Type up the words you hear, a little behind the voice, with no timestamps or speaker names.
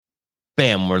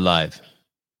Bam, we're live.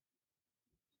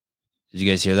 Did you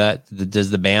guys hear that? Does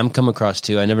the bam come across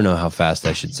too? I never know how fast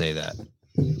I should say that.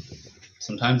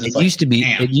 Sometimes it's it used to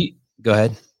be. Go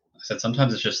ahead. I said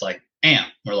sometimes it's just like,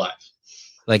 we're live.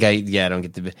 Like I don't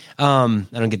get the I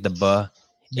don't get the buh.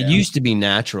 Yeah. It used to be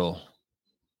natural.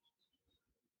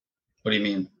 What do you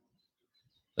mean?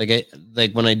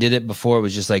 Like when I did it before, it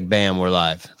was just like bam, we're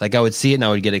live. Like I would see it and I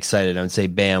would get excited. I would say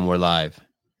bam, we're live.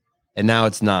 And now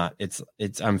it's not. It's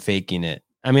I'm faking it.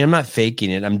 I mean, I'm not faking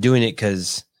it. I'm doing it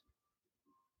because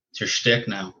it's your shtick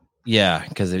now. Yeah,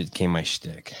 because it became my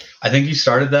shtick. I think you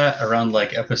started that around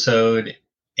like episode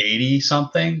 80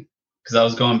 something. Because I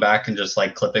was going back and just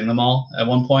like clipping them all at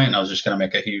one point, and I was just going to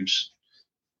make a huge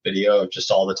video of just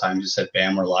all the times you said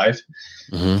 "Bam, we're live."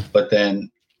 Mm-hmm. But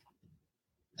then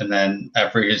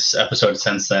every episode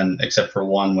since then, except for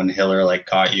one when Hiller like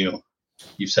caught you,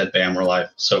 you said "Bam, we're live."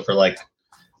 So for like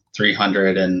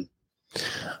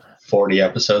 340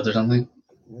 episodes or something.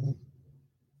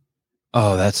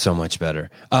 Oh, that's so much better.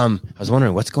 I was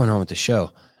wondering what's going on with the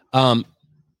show.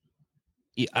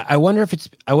 I wonder if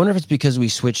it's because we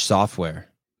switched software.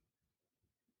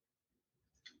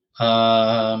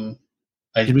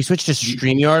 Did we switch to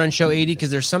StreamYard on show 80? Because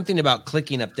there's something about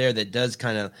clicking up there that does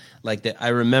kind of like that. I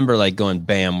remember like going,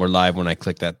 bam, we're live when I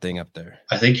click that thing up there.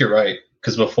 I think you're right.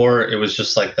 Because before it was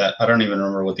just like that. I don't even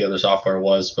remember what the other software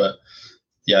was, but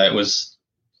yeah, it was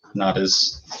not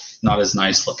as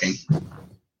nice looking.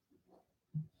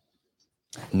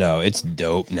 No, it's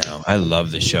dope now. I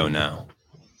love the show now.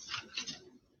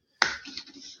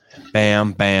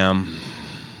 Bam, bam.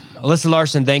 Alyssa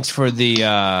Larson, thanks for the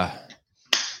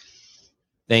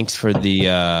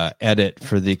edit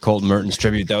for the Colton Mertens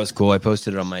tribute. That was cool. I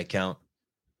posted it on my account.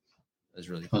 It was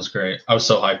really cool. That was great. I was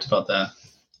so hyped about that.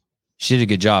 She did a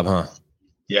good job, huh?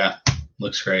 Yeah,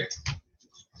 looks great.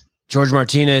 George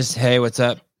Martinez, hey, what's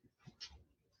up?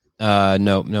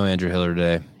 No Andrew Hiller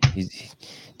today.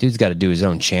 Dude's got to do his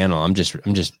own channel. I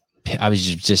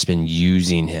was just been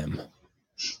using him.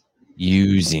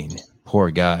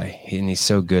 Poor guy, and he's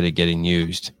so good at getting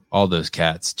used. All those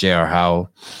cats, J.R. Howell,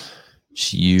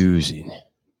 just using.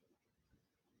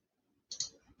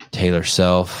 Taylor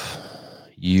Self,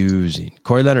 using.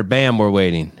 Corey Leonard, bam, we're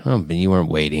waiting. Oh, but you weren't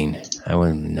waiting. I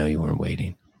wouldn't know you weren't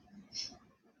waiting.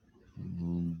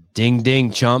 Ding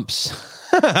ding, chumps.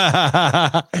 Who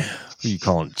are you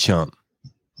calling chump?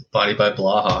 Body by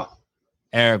Blaha.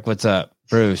 Eric, what's up?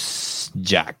 Bruce,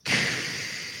 Jack.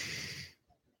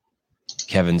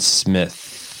 Kevin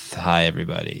Smith. Hi,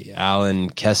 everybody. Alan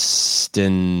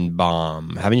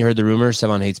Kestenbaum. Haven't you heard the rumor?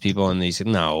 Someone hates people, and they said,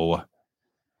 no.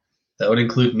 That would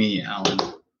include me, Alan.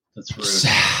 That's rude.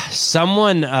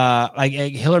 Someone, like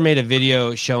Hiller made a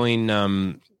video showing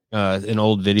an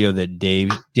old video that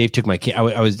Dave took my kid.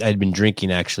 I'd been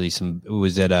drinking, actually. It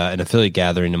was at an affiliate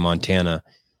gathering in Montana,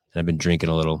 and I've been drinking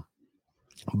a little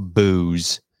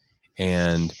booze.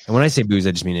 And when I say booze,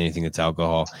 I just mean anything that's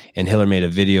alcohol. And Hiller made a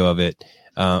video of it.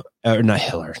 Or not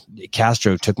Hiller.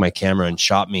 Castro took my camera and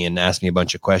shot me and asked me a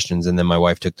bunch of questions, and then my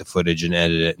wife took the footage and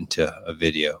edited it into a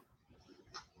video.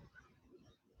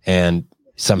 And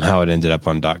somehow it ended up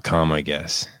on .com, I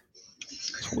guess.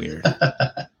 It's weird.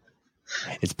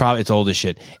 It's old as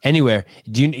shit. Anyway,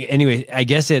 I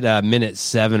guess at minute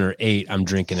 7 or 8, I'm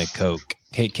drinking a Coke.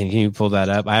 Hey, can you pull that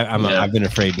up? I've been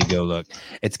afraid to go look.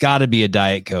 It's got to be a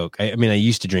Diet Coke. I mean, I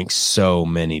used to drink so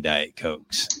many Diet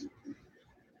Cokes.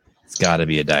 It's got to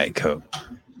be a Diet Coke. I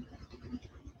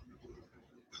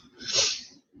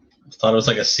thought it was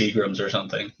like a Seagram's or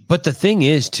something. But the thing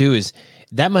is, too, is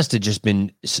that must have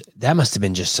been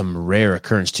just some rare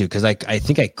occurrence, too, because I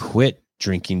think I quit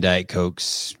drinking Diet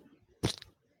Cokes.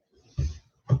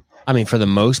 I mean, for the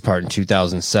most part, in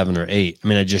 2007 or 8. I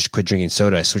mean, I just quit drinking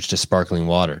soda. I switched to sparkling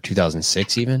water.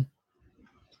 2006 even?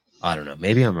 I don't know.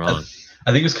 Maybe I'm wrong.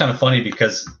 I think it was kind of funny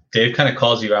because Dave kind of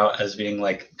calls you out as being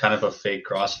like kind of a fake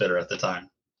CrossFitter at the time.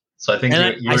 So I think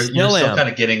you're still kind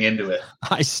of getting into it.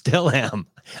 I still am.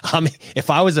 I mean, if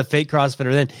I was a fake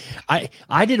CrossFitter then,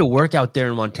 I did a workout there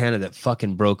in Montana that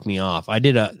fucking broke me off. I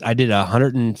did a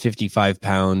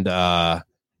 155-pound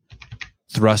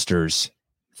thrusters.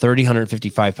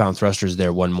 155-pound thrusters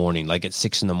there one morning, like at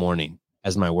 6 a.m.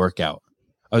 as my workout.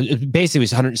 Basically, it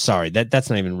was 100. Sorry,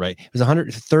 that's not even right. It was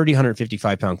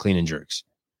 155-pound clean and jerks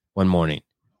one morning,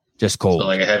 just cold. So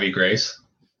like a heavy Grace.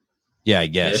 Yeah, I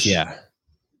guess. Ish. Yeah.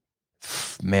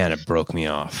 Man, it broke me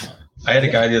off. I had a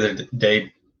guy the other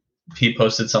day. He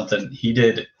posted something. He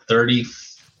did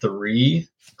 33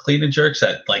 clean and jerks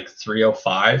at like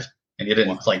 3:05, and he did it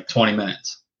in like 20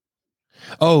 minutes.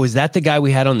 Oh, is that the guy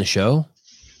we had on the show?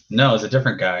 No, it's a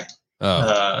different guy.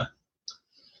 Oh.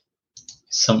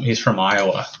 He's from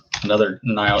Iowa. Another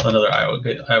Iowa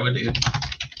dude.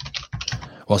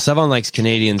 Well, Sevan likes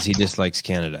Canadians. He dislikes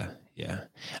Canada. Yeah.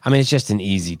 I mean, it's just an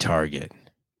easy target.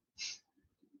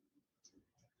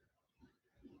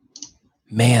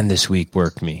 Man, this week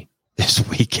worked me. This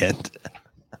weekend.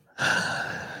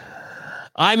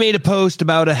 I made a post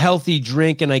about a healthy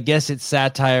drink, and I guess it's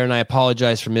satire, and I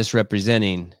apologize for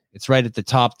misrepresenting. It's right at the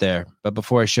top there. But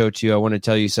before I show it to you, I want to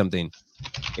tell you something.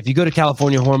 If you go to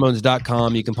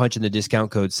CaliforniaHormones.com, you can punch in the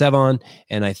discount code Sevan,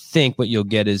 and I think what you'll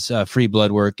get is free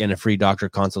blood work and a free doctor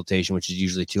consultation, which is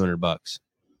usually $200.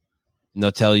 And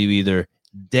they'll tell you either,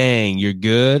 dang, you're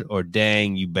good, or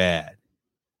dang, you bad.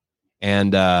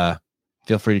 And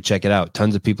feel free to check it out.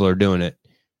 Tons of people are doing it.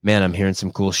 Man, I'm hearing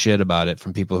some cool shit about it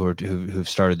from people who've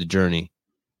started the journey.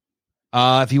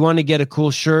 If you want to get a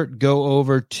cool shirt, go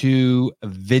over to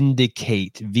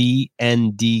Vindicate,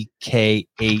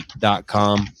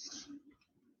 VNDK8.com.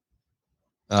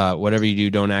 Whatever you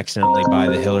do, don't accidentally buy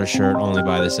the Hiller shirt. Only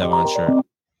buy the Sevan shirt.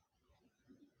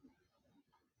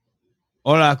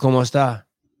 Hola, ¿cómo está?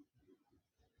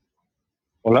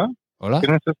 Hola? Hola?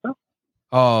 ¿Quién es esta?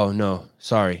 Oh, no.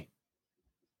 Sorry.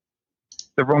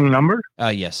 The wrong number?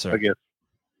 Yes, sir. I guess.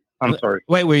 I'm sorry.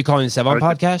 Wait, were you calling the Sevan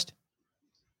podcast?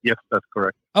 Yes, that's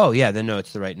correct. Oh, yeah. Then no,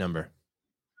 it's the right number.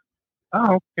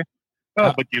 Oh, okay.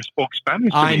 Oh, but you spoke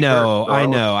Spanish. I know. First, so I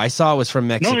know. I saw it was from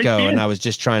Mexico, No, and I was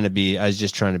just trying to be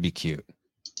cute.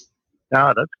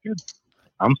 Yeah, that's good.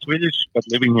 I'm Swedish, but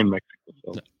living in Mexico.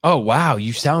 So. Oh, wow.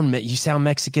 You sound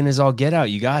Mexican as all get out.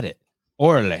 You got it.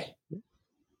 Órale.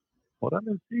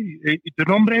 Órale, sí. ¿Tu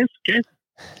nombre es qué?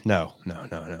 No.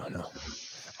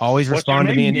 Always respond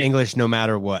to me in English no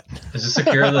matter what. Is this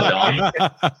Akira the dog?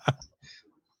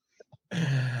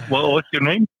 Well, what's your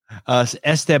name?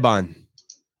 Esteban.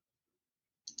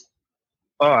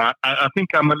 Oh, I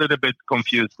think I'm a little bit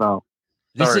confused now.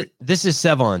 This is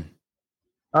Sevan.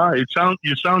 You sound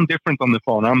different on the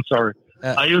phone. I'm sorry.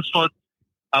 I just thought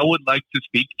I would like to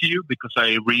speak to you because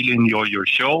I really enjoy your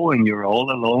show, and you're all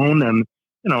alone, and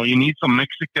you need some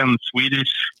Mexican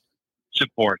Swedish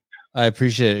support. I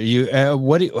appreciate it. You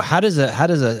how does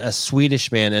a Swedish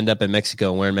man end up in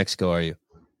Mexico? Where in Mexico are you?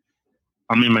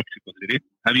 I'm in Mexico City.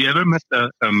 Have you ever met a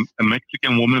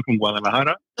Mexican woman from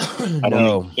Guadalajara? I don't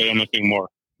need to say anything more.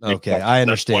 Okay, I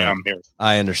understand. That's why I'm here.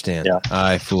 I understand. Yeah.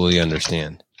 I fully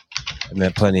understand. I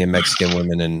met plenty of Mexican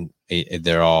women, and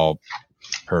they're all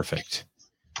perfect.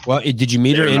 Well, did you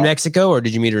meet her in Mexico, or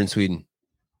did you meet her in Sweden?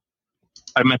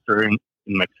 I met her in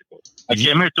Mexico. I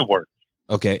came here to work.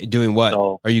 Okay, doing what?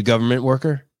 So, are you a government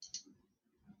worker?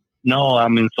 No,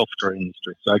 I'm in software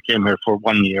industry. So I came here for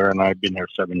 1 year, and I've been here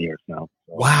 7 years now.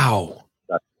 So wow.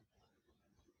 That's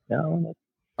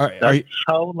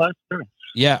how life turns.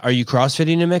 Yeah. Are you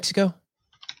CrossFitting in Mexico?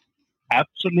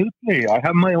 Absolutely. I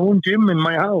have my own gym in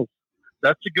my house.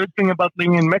 That's a good thing about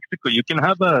living in Mexico. You can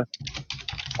have I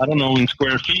don't know in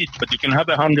square feet, but you can have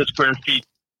 100 square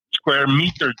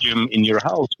meter gym in your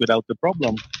house without the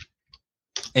problem.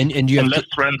 And you have less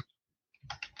rent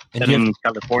than in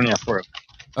California for it.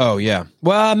 Oh yeah.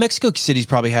 Well, Mexico City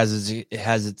probably has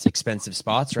its expensive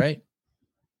spots, right?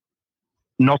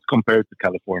 Not compared to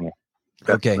California.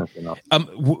 Okay.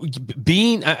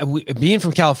 Being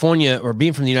from California or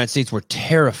being from the United States, we're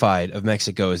terrified of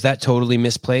Mexico. Is that totally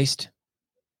misplaced?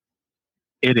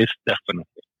 It is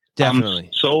definitely.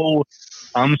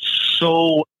 I'm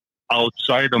so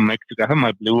outside of Mexico. I have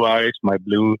my blue eyes, my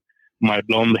blonde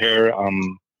hair.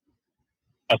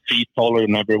 A feet taller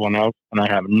than everyone else, and I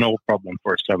have no problem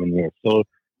for 7 years. So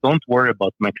don't worry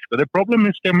about Mexico. The problem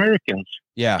is the Americans.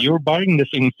 Yeah. You're buying the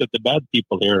things that the bad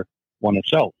people here want to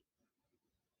sell.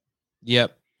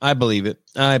 Yep. I believe it.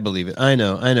 I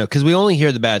know. Because we only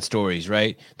hear the bad stories,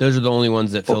 right? Those are the only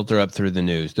ones that filter up through the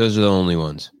news. Those are the only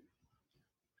ones.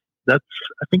 I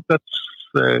think that's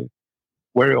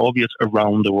very obvious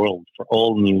around the world. For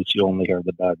all news, you only hear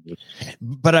the bad news.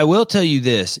 But I will tell you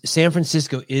this: San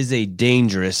Francisco is a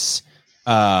dangerous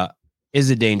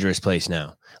place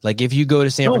now. Like if you go to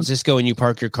San Francisco and you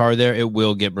park your car there, it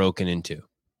will get broken into.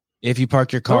 If you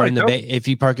park your car in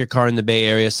the Bay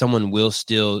Area, someone will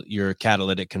steal your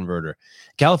catalytic converter.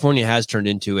 California has turned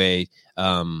into a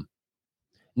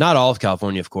not all of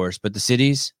California, of course, but the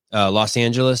cities. Los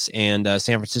Angeles and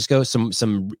San Francisco,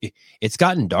 it's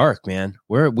gotten dark, man.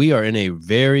 We are in a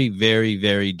very, very,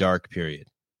 very dark period.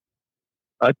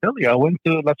 I tell you, I went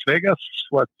to Las Vegas,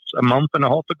 a month and a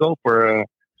half ago for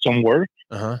some work.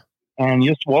 Uh-huh. And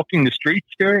just walking the streets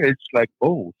there, it's like,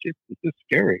 oh, shit, this is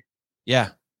scary.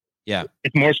 Yeah. Yeah.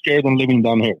 It's more scary than living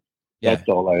down here. Yeah. That's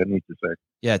all I need to say.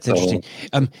 Yeah, it's interesting.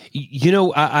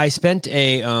 I spent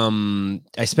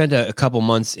a couple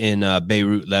months in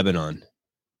Beirut, Lebanon.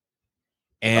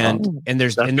 and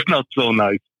there's not so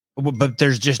nice. But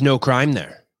there's just no crime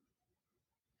there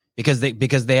because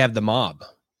they have the mob.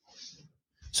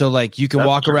 So like you can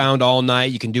walk around all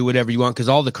night, you can do whatever you want because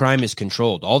all the crime is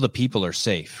controlled. All the people are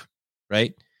safe,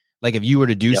 right? Like if you were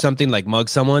to do something like mug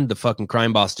someone, the fucking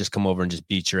crime boss just come over and just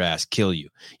beat your ass, kill you.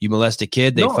 You molest a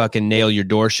kid, they fucking nail your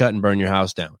door shut and burn your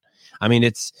house down. I mean,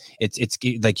 it's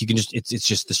like you can just it's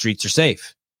just the streets are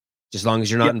safe. Just as long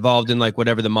as you're not involved in like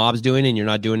whatever the mob's doing and you're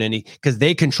not doing any because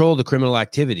they control the criminal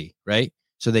activity, right?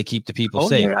 So they keep the people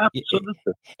safe. Yeah,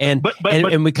 absolutely. And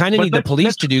we kind of need the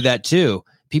police to do that too.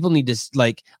 People need to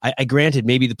like I granted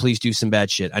maybe the police do some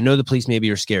bad shit. I know the police maybe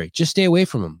are scary. Just stay away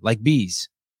from them like bees.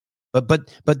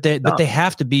 But they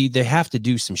have to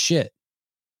do some shit.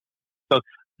 So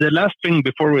the last thing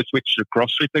before we switch to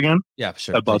CrossFit again. Yeah,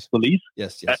 sure. About police.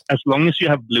 Yes. As long as you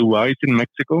have blue eyes in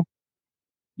Mexico,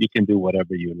 you can do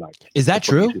whatever you like. Is that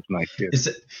true?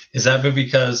 Is that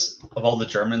because of all the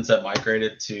Germans that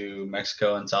migrated to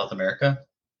Mexico and South America?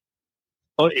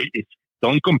 Oh,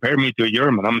 don't compare me to a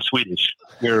German. I'm Swedish.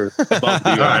 We're above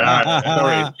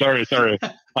the sorry.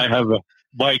 I have a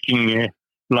Viking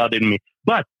blood in me.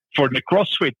 But for the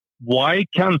CrossFit, why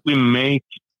can't we make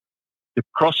the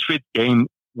CrossFit game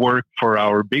work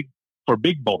for big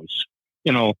boys?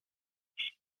 You know,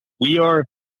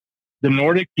 the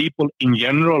Nordic people in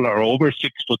general are over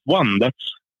 6'1".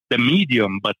 That's the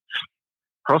medium, but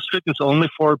CrossFit is only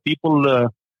for people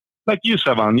like you,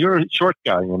 Savan. You're a short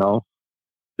guy, you know.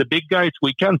 The big guys,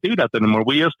 we can't do that anymore.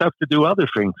 We just have to do other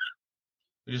things.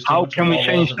 How can we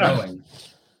change that?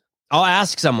 I'll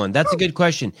ask someone. That's a good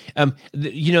question. Let's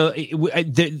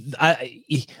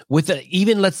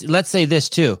say this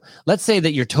too. Let's say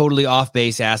that you're totally off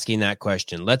base asking that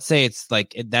question. Let's say it's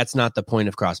like that's not the point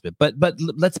of CrossFit. But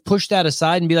let's push that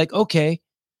aside and be like, okay,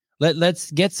 let's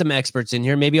get some experts in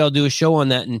here. Maybe I'll do a show on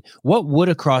that. And what would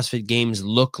a CrossFit Games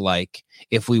look like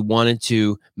if we wanted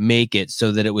to make it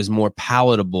so that it was more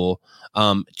palatable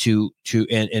to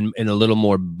and a little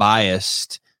more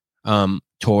biased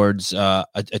towards a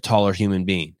taller human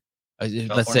being.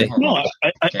 Let's say. No,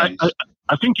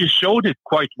 I think you showed it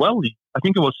quite well. I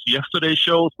think it was yesterday's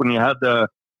show when you had a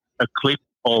clip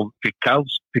of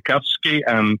Pikowski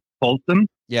and Fulton.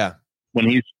 Yeah. When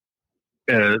he's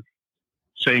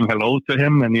saying hello to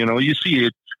him, and you see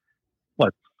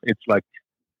it's like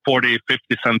 40,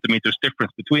 50 centimeters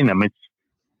difference between them.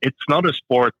 It's not a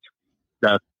sport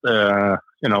that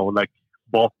like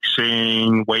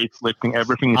boxing, weightlifting,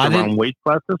 everything is around weight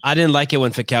classes. I didn't like it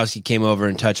when Fikowski came over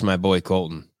and touched my boy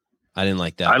Colton. I didn't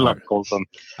like that. I love Colton.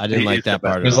 I didn't like that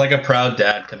part. It was like a proud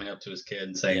dad coming up to his kid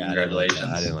and saying congratulations.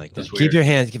 I didn't like that. Keep your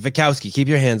hands, Fikowski. Keep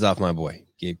your hands off my boy.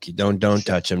 Don't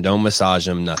touch him. Don't massage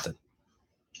him. Nothing.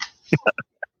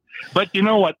 But you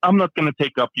know what? I'm not going to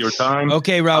take up your time.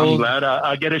 Okay, Raul. I'm glad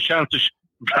I get a chance to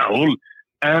Raul.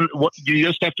 And what you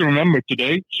just have to remember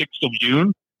today, 6th of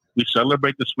June. We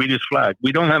celebrate the Swedish flag.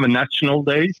 We don't have a national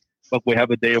day, but we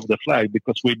have a day of the flag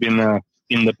because we've been an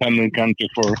independent country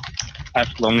for as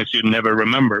long as you never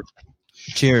remember.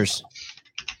 Cheers.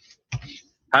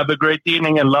 Have a great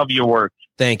evening and love your work.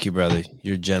 Thank you, brother.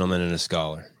 You're a gentleman and a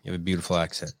scholar. You have a beautiful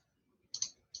accent.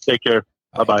 Take care.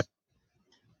 Bye-bye.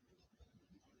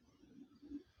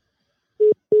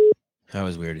 That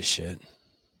was weird as shit.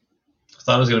 I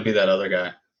thought it was going to be that other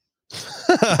guy.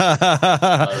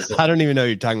 I don't even know what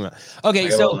you're talking about. Okay,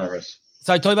 so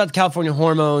I told you about the California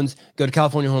hormones. Go to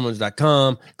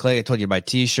californiahormones.com. Clay, I told you to buy a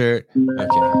t-shirt. Okay.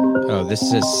 Oh, this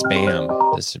is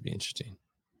spam. This would be interesting.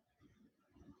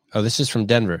 Oh, this is from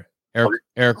Denver.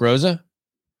 Eric Rosa?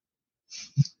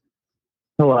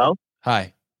 Hello?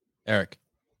 Hi, Eric.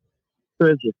 Who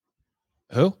is it?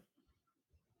 Who?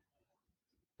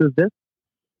 Who's this?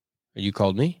 You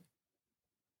called me?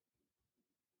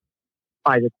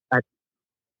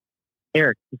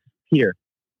 Eric, this is Tier.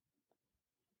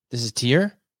 This is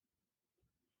Tier?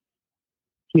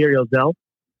 Tier Yosel.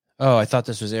 Oh, I thought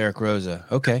this was Eric Rosa.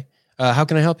 Okay. How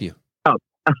can I help you? Oh,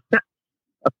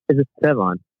 is it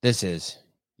Sevon? This is.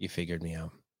 You figured me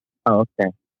out. Oh,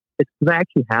 okay. It's because I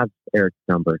actually have Eric's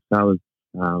number, so I was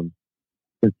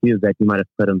confused that you might have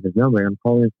put him his number. I'm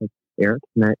calling it Eric,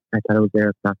 and I thought it was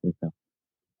Eric talking to.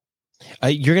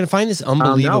 You're going to find this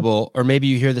unbelievable, or maybe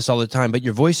you hear this all the time, but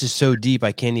your voice is so deep,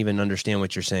 I can't even understand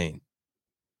what you're saying.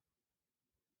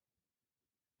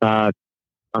 I'm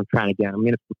trying again. I'm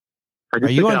going to.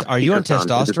 Are you on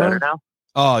testosterone? Now?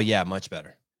 Oh yeah, much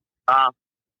better.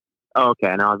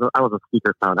 Okay. No, I was a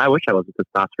speakerphone. I wish I was a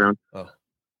testosterone. Oh,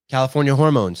 California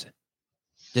Hormones.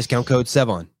 Discount code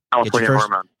Sevon.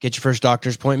 Get your first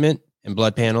doctor's appointment and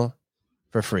blood panel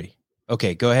for free.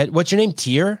 Okay, go ahead. What's your name?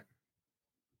 Tier?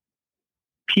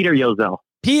 Peter Yosel.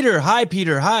 Peter. Hi,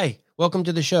 Peter. Hi. Welcome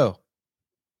to the show.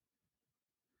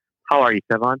 How are you,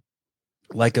 Kevon?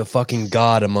 Like a fucking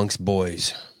god amongst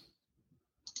boys.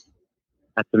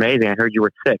 That's amazing. I heard you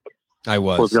were sick. I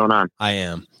was. What's going on? I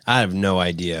am. I have no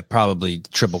idea. Probably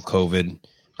triple COVID.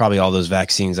 Probably all those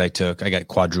vaccines I took. I got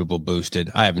quadruple boosted.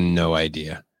 I have no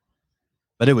idea.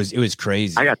 But it was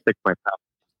crazy. I got sick myself.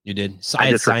 You did? So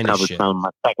I just recovered from my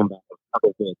second bout.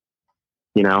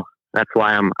 You know, that's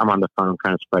why I'm on the phone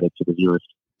trying to spread it to the viewers.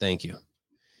 Thank you.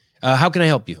 How can I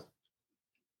help you?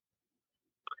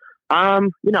 I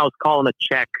was calling to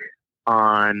check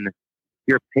on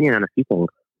your opinion on a few things.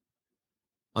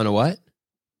 On a what?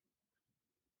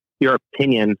 Your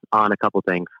opinion on a couple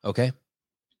things. Okay.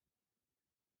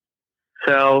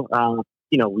 So,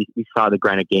 we saw the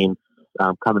Granite Games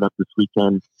coming up this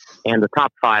weekend, and the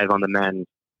top 5 on the men,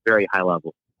 very high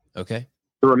level. Okay.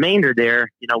 The remainder there,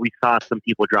 we saw some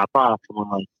people drop off, someone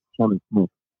like Cameron Smith.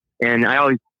 And I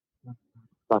always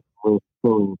thought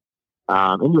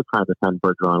and you're trying to defend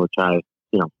Bergeron, which I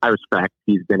respect.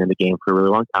 He's been in the game for a really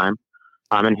long time.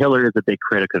 And Hiller is a big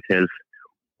critic of his.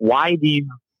 Why do you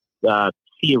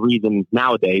see a reason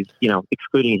nowadays,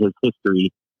 excluding his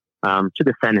history, to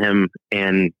defend him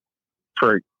and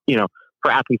for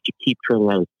athletes to keep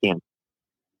training at his camp?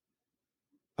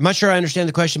 I'm not sure I understand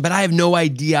the question, but I have no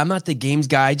idea. I'm not the games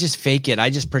guy. I just fake it. I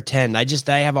just pretend. I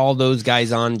have all those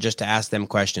guys on just to ask them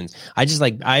questions. I just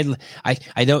I don't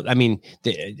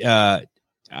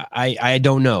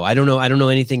know. I don't know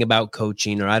anything about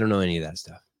coaching, or I don't know any of that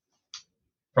stuff.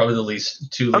 Probably the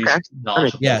least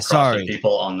knowledgeable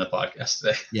people on the podcast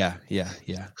today. Yeah.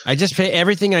 I just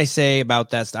everything I say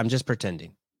about that stuff, I'm just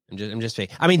pretending. I'm just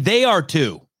fake. I mean, they are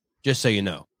too, just so you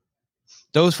know.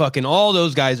 All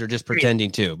those guys are just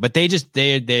pretending too, but they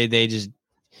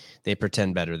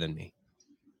pretend better than me.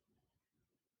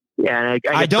 Yeah,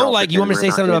 I don't like. You want me to say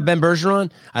something about Ben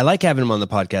Bergeron? I like having him on the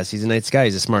podcast. He's a nice guy.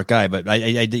 He's a smart guy. But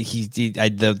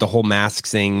the whole mask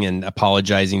thing and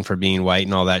apologizing for being white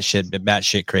and all that shit,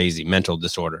 batshit crazy, mental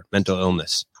disorder, mental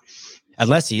illness.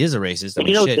 Unless he is a racist, I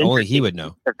mean, shit, only he would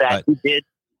know. He did.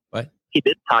 What? He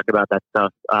did talk about that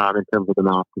stuff in terms of the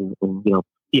mask, and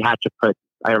he had to put,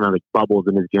 I don't know, like bubbles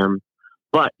in his gym.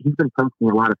 But he's been posting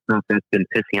a lot of stuff that's been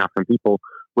pissing off some people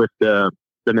with the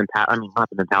mentality. I mean, not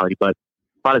the mentality, but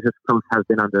a lot of his posts have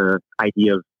been on the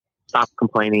idea of stop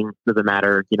complaining, doesn't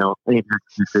matter, any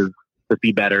excuses, just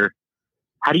be better.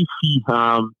 How do you see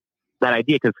that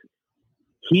idea? Because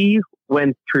he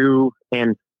went through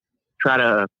and tried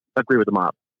to agree with the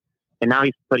mob, and now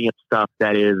he's putting up stuff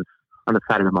that is on the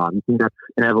side of the mob. You think that's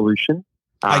an evolution?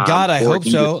 I hope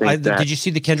so. Did you see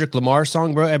the Kendrick Lamar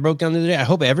song I broke down the other day? I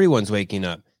hope everyone's waking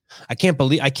up. I can't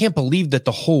believe that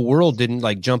the whole world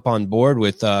didn't jump on board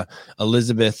with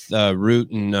Elizabeth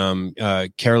Root and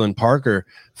Carolyn Parker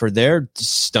for their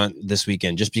stunt this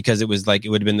weekend, just because it was it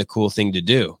would have been the cool thing to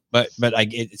do. But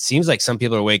it seems like some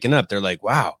people are waking up. They're like,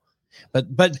 wow.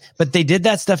 But they did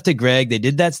that stuff to Greg. They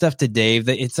did that stuff to Dave.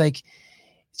 It's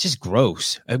just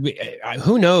gross.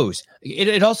 Who knows?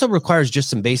 It also requires just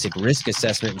some basic risk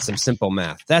assessment and some simple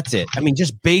math. That's it. I mean,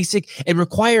 just basic. It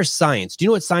requires science. Do you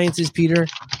know what science is, Peter?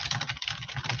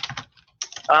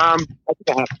 I think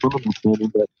I have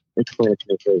but explain it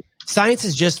to me. Science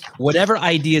is just whatever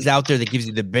idea is out there that gives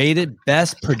you the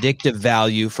best predictive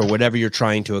value for whatever you're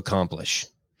trying to accomplish.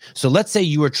 So let's say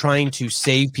you are trying to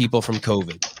save people from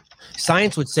COVID.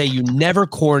 Science would say you never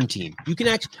quarantine. You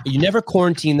never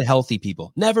quarantine the healthy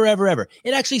people. Never, ever, ever.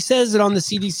 It actually says it on the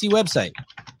CDC website.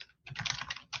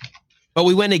 But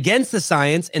we went against the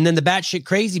science, and then the batshit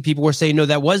crazy people were saying, no,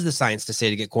 that was the science to say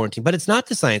to get quarantined. But it's not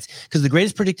the science, because the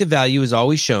greatest predictive value is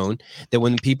always shown that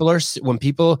when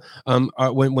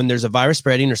there's a virus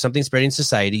spreading or something spreading in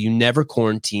society, you never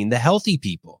quarantine the healthy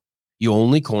people. You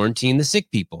only quarantine the sick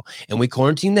people. And we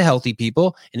quarantine the healthy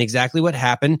people, and exactly what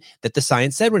happened that the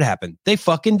science said would happen. They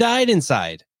fucking died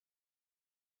inside.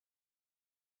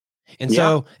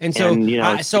 So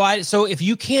if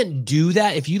you can't do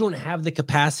that, if you don't have the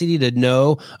capacity to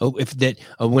know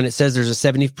when it says there's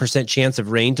a 70% chance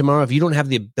of rain tomorrow, if you don't have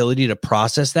the ability to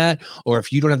process that, or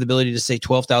if you don't have the ability to say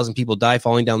 12,000 people die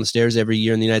falling down the stairs every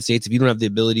year in the United States, if you don't have the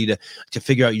ability to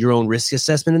figure out your own risk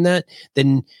assessment in that,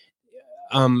 then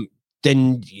I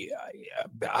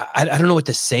don't know what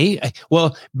to say.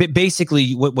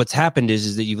 Basically what's happened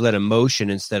is that you've let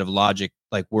emotion instead of logic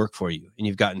work for you, and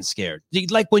you've gotten scared.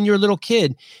 Like when you're a little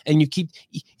kid and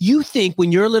you think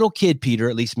when you're a little kid, Peter,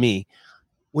 at least me,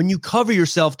 when you cover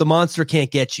yourself, the monster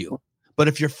can't get you. But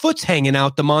if your foot's hanging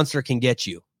out, the monster can get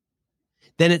you.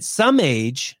 Then at some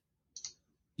age,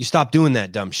 you stop doing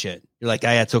that dumb shit. You're like,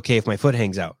 it's okay if my foot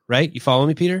hangs out, right? You follow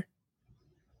me, Peter?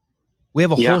 We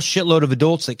have a whole shitload of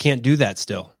adults that can't do that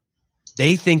still.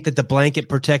 They think that the blanket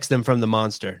protects them from the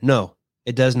monster. No,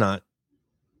 it does not.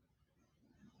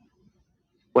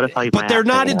 What if I leave but they're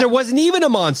not. There wasn't even a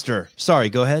monster. Sorry,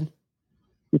 go ahead.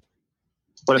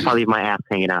 What if I leave my ass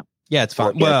hanging out? Yeah, it's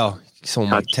fine. Well,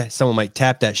 someone might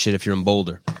tap that shit if you're in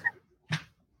Boulder. If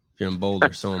you're in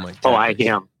Boulder, someone might tap I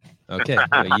am. Okay,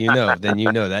 well, then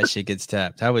that shit gets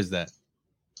tapped. How is that?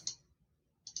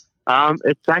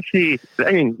 It's actually,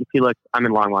 I mean, if you look, I'm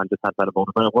in Long Lawn, just outside of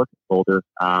Boulder, but I work in Boulder.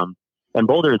 And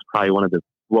Boulder is probably one of the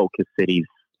wokest cities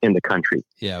in the country.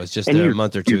 Yeah, it was just a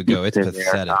month or two ago. It's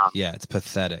pathetic. Yeah, it's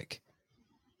pathetic.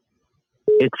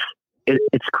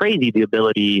 It's crazy, the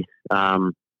ability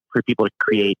for people to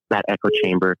create that echo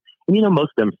chamber. And,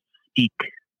 most of them speak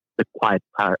the quiet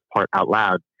part out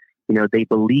loud. They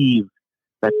believe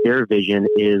that their vision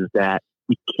is that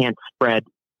we can't spread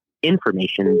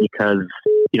information because,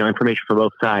 information from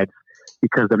both sides,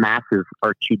 because the masses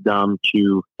are too dumb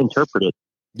to interpret it.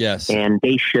 Yes. And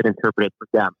they should interpret it for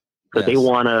them. So they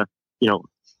want to,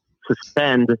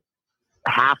 suspend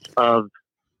half of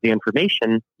the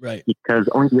information, right? Because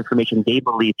only the information they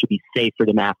believe to be safe for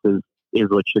the masses is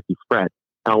what should be spread.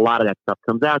 And a lot of that stuff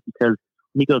comes out because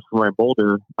when you go somewhere in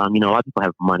Boulder, a lot of people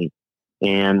have money,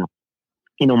 and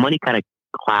money kind of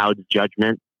clouds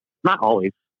judgment. Not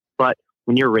always, but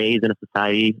when you're raised in a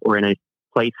society or in a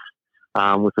place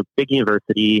with a big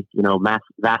university,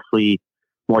 vastly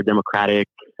more democratic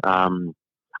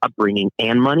upbringing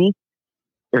and money,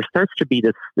 there starts to be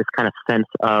this kind of sense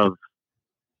of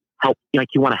help, like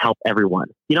you want to help everyone.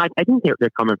 I think they're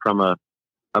coming from a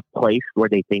place where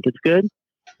they think it's good,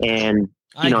 and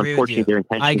unfortunately their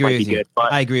intentions might be good.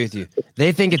 But I agree with you.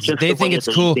 They think it's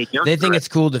cool. They think it's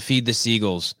cool to feed the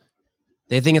seagulls.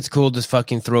 They think it's cool to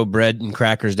fucking throw bread and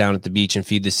crackers down at the beach and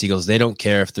feed the seagulls. They don't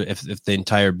care if the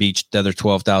entire beach, the other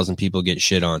 12,000 people get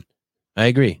shit on. I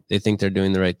agree. They think they're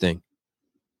doing the right thing.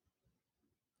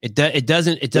 It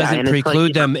doesn't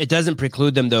preclude them. It doesn't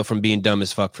preclude them though from being dumb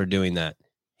as fuck for doing that,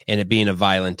 and it being a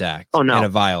violent act. Oh no, and a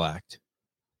vile act.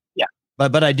 Yeah,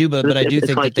 but I do think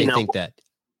that they think that.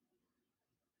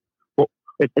 Well,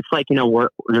 it's like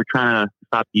they're trying to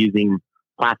stop using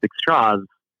plastic straws,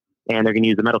 and they're going to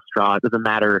use a metal straw. It doesn't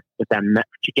matter if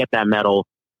to get that metal,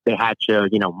 they had to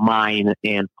mine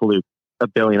and pollute a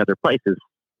billion other places.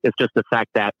 It's just the fact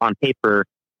that on paper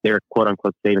they're quote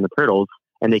unquote saving the turtles.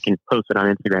 And they can post it on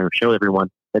Instagram and show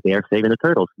everyone that they are saving the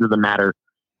turtles. It doesn't matter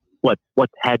what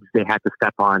heads they have to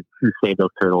step on to save those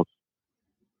turtles.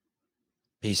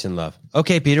 Peace and love.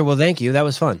 Okay, Peter. Well, thank you. That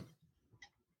was fun.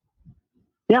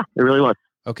 Yeah, it really was.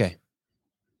 Okay.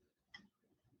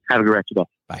 Have a good rest of your day.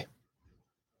 Bye.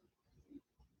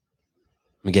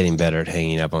 I'm getting better at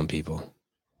hanging up on people.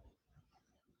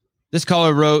 This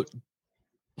caller wrote,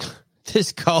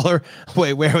 this caller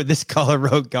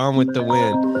wrote Gone with the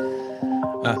Wind.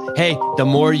 Hey, the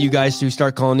more you guys do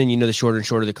start calling in, the shorter and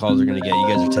shorter the calls are going to get. You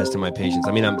guys are testing my patience.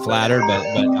 I mean, I'm flattered, but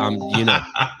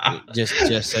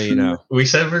just so you know. We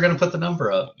said we're going to put the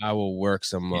number up. I will work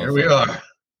some. Here we are.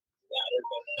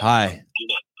 Hi.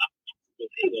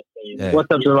 Hey.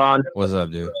 What's up, Javon? What's up,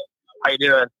 dude? How you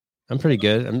doing? I'm pretty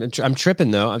good. I'm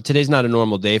tripping though. Today's not a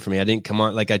normal day for me. I didn't come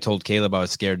on like I told Caleb. I was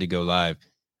scared to go live.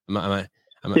 Can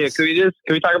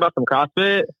we talk about some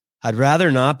CrossFit? I'd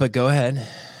rather not, but go ahead.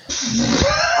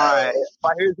 All right.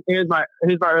 Here's my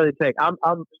early take. I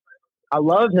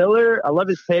love Hiller. I love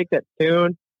his take. That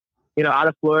tune, out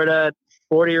of Florida,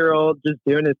 40-year-old just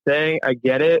doing his thing. I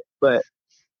get it, but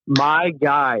my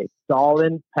guy,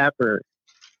 Dallin Pepper,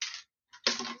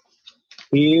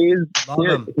 he's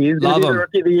gonna be the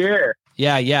rookie of the year.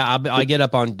 Yeah. I get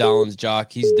up on Dallin's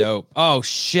jock. He's dope. Oh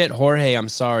shit, Jorge. I'm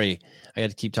sorry. I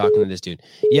got to keep talking to this dude.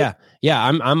 Yeah. I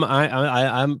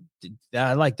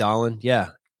like Dallin. Yeah.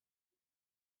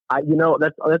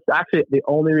 That's actually the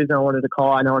only reason I wanted to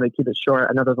call. I know I want to keep it short.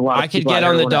 I know there's a lot of I could get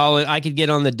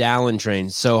on the Dallin train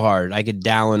so hard. I could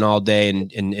Dallin all day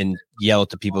and yell at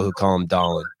the people who call him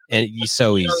Dallin. And he's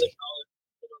so easy.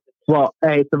 Well,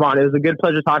 hey, Savon, it was a good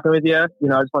pleasure talking with you. I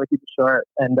just want to keep it short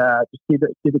and just keep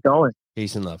it going.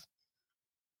 Peace and love.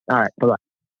 All right. Bye-bye.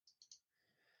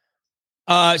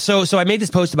 So I made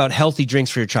this post about healthy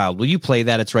drinks for your child. Will you play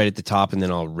that? It's right at the top, and then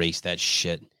I'll erase that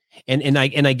shit. And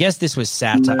I guess this was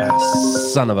satire.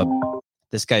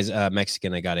 This guy's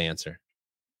Mexican. I got to answer.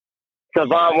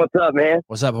 Savon, what's up, man?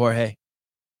 What's up, Jorge?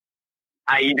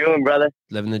 How you doing, brother?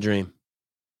 Living the dream.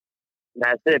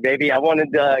 That's it, baby. I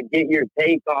wanted to get your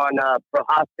take on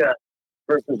Prohaska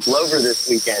versus Glover this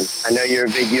weekend. I know you're a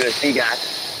big UFC guy.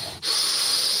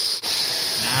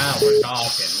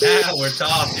 Now we're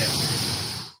talking.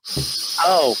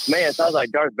 Oh, man, it sounds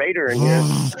like Darth Vader in here.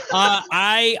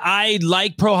 I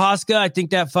like Prohaska. I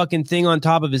think that fucking thing on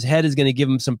top of his head is going to give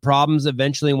him some problems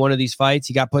eventually in one of these fights.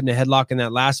 He got put in a headlock in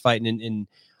that last fight, he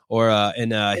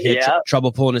had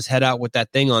trouble pulling his head out with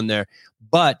that thing on there.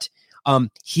 But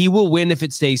he will win if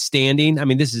it stays standing. I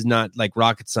mean, this is not like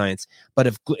rocket science, but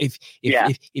if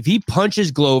he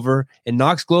punches Glover and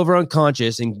knocks Glover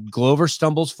unconscious and Glover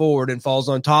stumbles forward and falls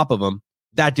on top of him,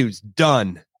 that dude's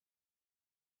done.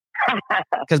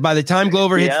 Because by the time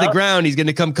Glover hits the ground, he's going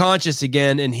to come conscious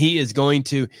again, and he is going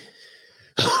to.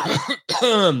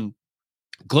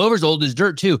 Glover's old as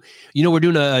dirt too. You know, we're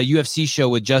doing a UFC show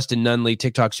with Justin Nunley,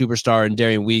 TikTok superstar, and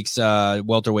Darian Weeks,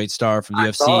 welterweight star from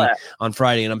UFC on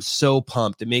Friday, and I'm so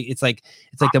pumped. It's like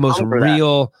the most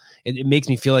real. It makes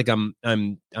me feel like I'm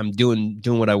doing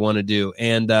what I want to do.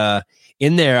 And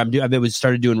in there, I've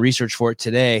started doing research for it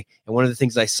today. And one of the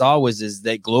things I saw is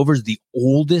that Glover's the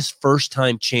oldest first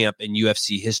time champ in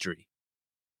UFC history.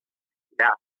 Yeah,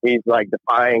 he's like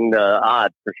defying the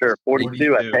odds for sure.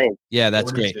 42, I think. Yeah,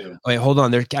 that's 42. Great. Wait, hold on.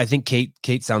 There, I think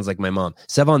Kate sounds like my mom.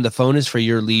 Sevon, the phone is for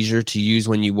your leisure to use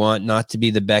when you want, not to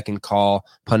be the beck and call,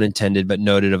 pun intended, but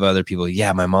noted of other people.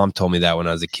 Yeah, my mom told me that when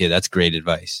I was a kid. That's great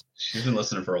advice. She's been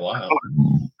listening for a while.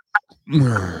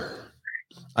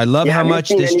 I love how much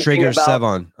this triggers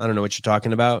Sevon. I don't know what you're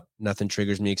talking about. Nothing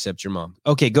triggers me except your mom.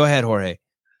 Okay, go ahead, Jorge.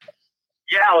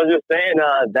 Yeah, I was just saying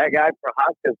that guy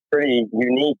Prohaska's pretty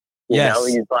unique. You know,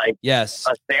 he's like a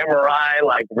samurai,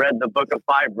 like read the Book of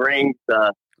Five Rings,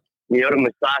 Miyoto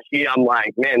Musashi. I'm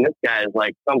like, man, this guy is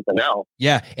like something else.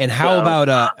 Yeah, and how about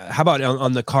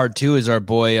on the card too is our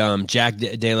boy Jack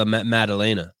De La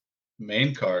Maddalena.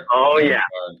 Main card. Oh yeah.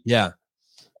 Yeah.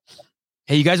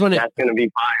 Hey, you guys want to? That's gonna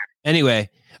be fire. Anyway,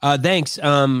 thanks.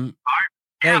 Thanks.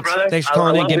 Thanks for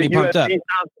calling in. Get me pumped up.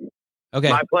 Okay.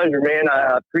 My pleasure, man.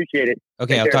 I appreciate it.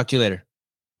 Okay, I'll talk to you later.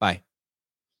 Bye.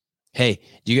 Hey,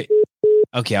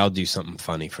 okay, I'll do something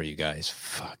funny for you guys.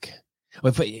 Fuck.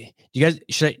 Wait, but you guys,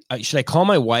 should I call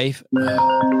my wife?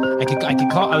 I could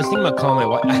call. I was thinking about calling my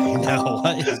wife. I know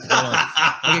what is going on.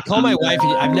 I could call my wife.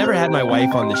 I've never had my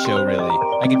wife on the show really.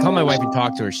 I could call my wife and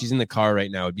talk to her. She's in the car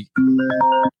right now. We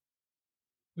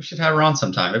should have her on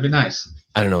sometime. It'd be nice.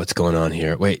 I don't know what's going on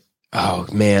here. Wait. Oh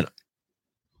man.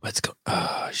 Let's go.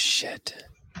 Oh shit.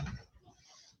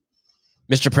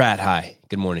 Mr. Pratt, hi.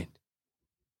 Good morning.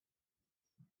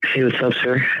 Hey, what's up,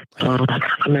 sir? I'm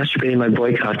masturbating my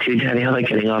boycott too, Daddy. I like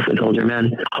getting off with older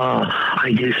men. Oh,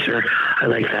 I do, sir. I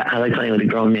like that. I like playing with a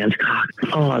grown man's cock.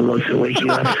 Oh, I love to wake you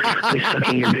up by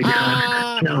sucking your big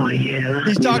cock. Oh, yeah.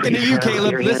 He's talking to you,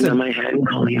 Caleb. Your Listen. hand on my head and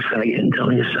call me a faggot and tell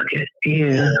me to suck it.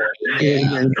 Yeah. Say it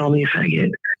again. Call me a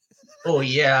faggot. Oh,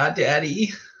 yeah,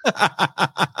 Daddy.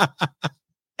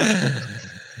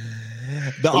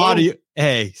 The audio.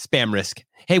 Hey, spam risk.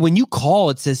 Hey, when you call,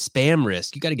 it says spam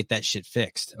risk. You got to get that shit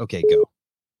fixed. Okay, go.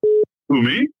 Who,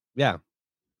 me? Yeah.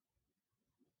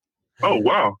 Oh,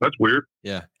 wow. That's weird.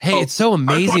 Yeah. Hey, it's so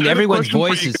amazing. Everyone's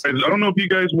voice is. I don't know if you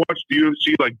guys watched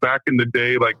UFC like back in the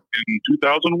day, like in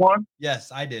 2001.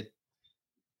 Yes, I did.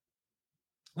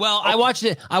 Well, I watched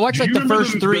it. I watched like the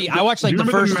first three. I watched like the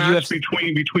first UFC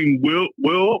between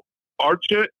Will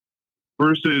Archett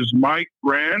versus Mike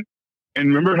Rand. And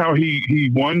remember how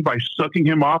he won by sucking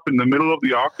him off in the middle of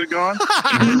the octagon?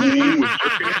 And Herb was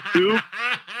jerking it too.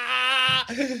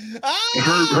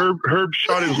 Herb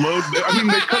shot his load. I mean,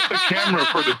 they cut the camera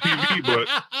for the TV, but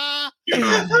you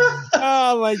know.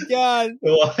 Oh my god!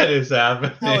 What is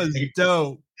happening? That was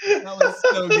dope. That was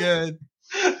so good.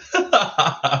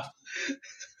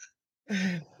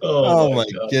 Oh my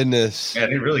goodness! Man,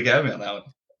 he really got me on that one.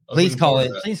 Please call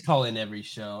in. Please call in every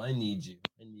show. I need you.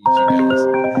 I need you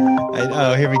guys.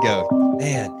 Oh, here we go.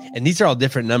 Man, and these are all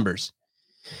different numbers.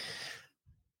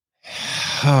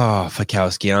 Oh,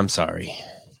 Fakowski, I'm sorry.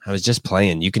 I was just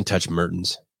playing. You can touch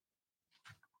Mertens.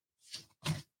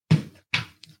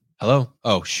 Hello?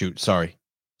 Oh, shoot. Sorry.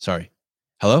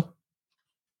 Hello?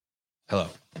 I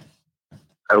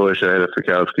wish I had a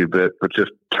Fakowski bit, but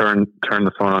just turn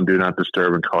the phone on Do Not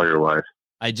Disturb and call your wife.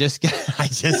 I just got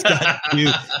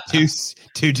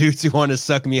two dudes who want to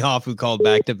suck me off who called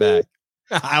back to back.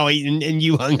 And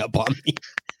you hung up on me.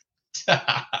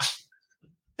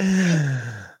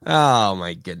 Oh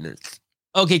my goodness.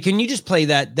 Okay, can you just play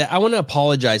that? I want to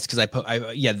apologize because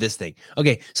this thing.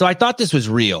 Okay, so I thought this was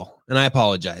real, and I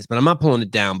apologize, but I'm not pulling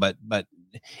it down. But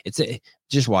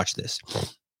just watch this.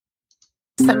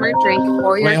 Summer drink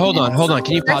for your. Wait, hold on.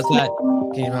 Can you pause that?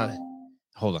 Can you pause?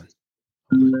 Hold on.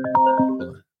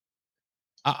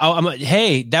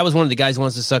 Hey, that was one of the guys who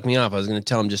wants to suck me off. I was going to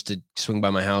tell him just to swing by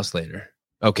my house later.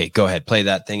 Okay, go ahead. Play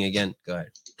that thing again. Go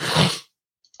ahead.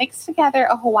 Mix together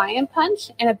a Hawaiian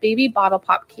punch and a baby bottle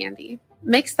pop candy.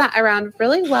 Mix that around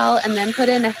really well and then put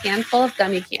in a handful of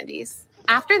gummy candies.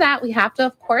 After that, we have to,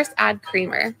 of course, add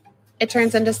creamer. It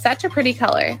turns into such a pretty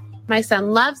color. My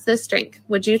son loves this drink.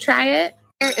 Would you try it?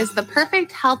 Here is the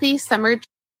perfect, healthy summer drink.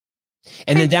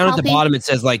 And then down at the bottom, it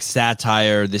says like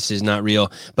satire. This is not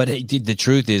real. But the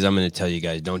truth is, I'm going to tell you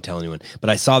guys, don't tell anyone. But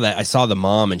I saw the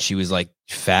mom and she was like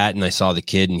fat, and I saw the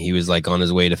kid and he was like on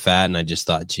his way to fat. And I just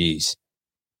thought, geez,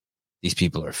 these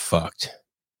people are fucked.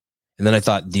 And then I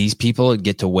thought, these people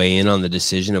get to weigh in on the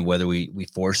decision of whether we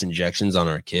force injections on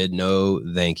our kid. No,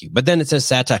 thank you. But then it says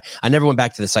satire. I never went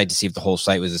back to the site to see if the whole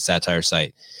site was a satire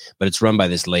site, but it's run by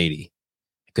this lady.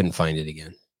 I couldn't find it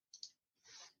again.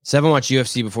 7 watched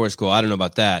UFC before school. I don't know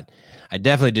about that. I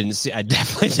definitely didn't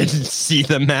see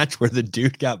the match where the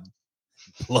dude got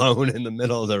blown in the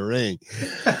middle of the ring.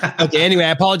 Okay. Anyway, I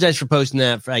apologize for posting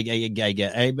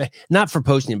that. Not for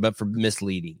posting it, but for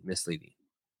misleading.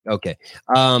 Okay.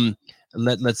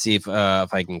 Let's see if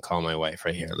I can call my wife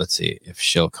right here. Let's see if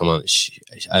she'll come on.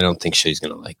 I don't think she's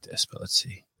gonna like this, but let's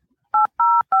see.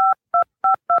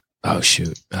 Oh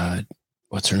shoot.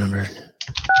 What's her number?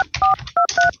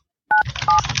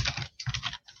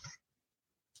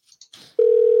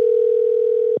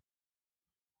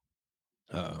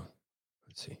 Uh-oh.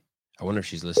 Let's see. I wonder if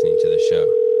she's listening to the show.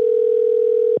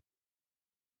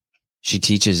 She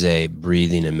teaches a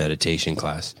breathing and meditation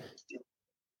class.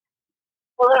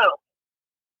 Hello.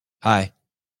 Hi.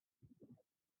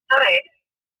 Hi.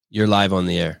 You're live on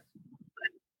the air.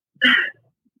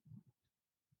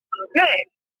 Okay.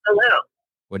 Hello.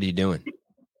 What are you doing?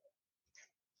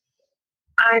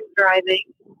 I'm driving.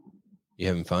 You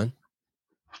having fun?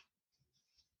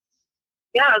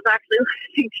 Yeah, I was actually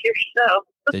listening to your show.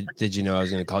 Did you know I was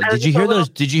going to call you? Did you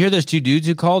hear those two dudes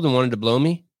who called and wanted to blow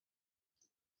me?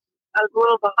 I was a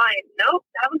little behind. Nope,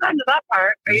 haven't gotten to that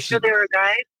part. Are you sure they were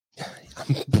guys?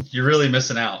 You're really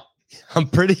missing out. I'm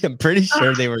pretty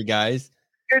sure they were guys.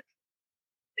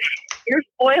 You're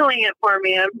spoiling it for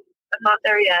me. I'm not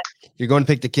there yet. You're going to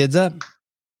pick the kids up?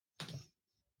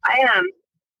 I am.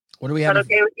 What are we having? Is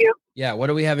that okay with you? Yeah. What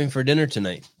are we having for dinner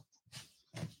tonight?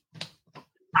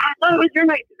 I thought it was your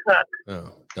night to cook.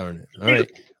 Oh, darn it. All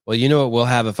right. Well, you know what we'll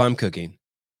have if I'm cooking.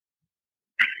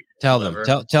 Tell them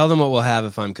what we'll have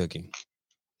if I'm cooking.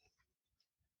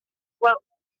 Well,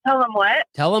 tell them what?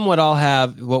 Tell them what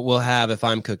we'll have if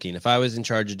I'm cooking. If I was in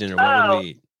charge of dinner, what would we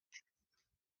eat?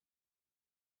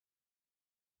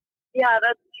 Yeah,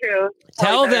 that's true.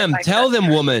 Tell them,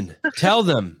 woman. Tell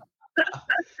them.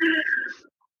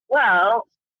 Well,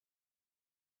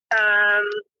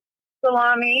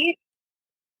 salami,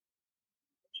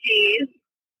 cheese,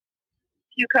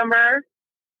 cucumber,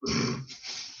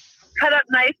 cut up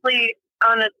nicely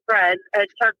on a spread, a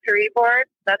charcuterie board.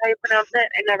 That's how you pronounce it?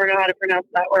 I never know how to pronounce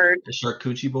that word. The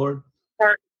charcuterie board?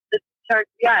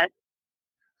 Yes.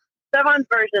 Someone's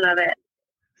version of it.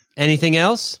 Anything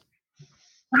else?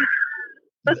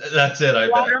 That's it, I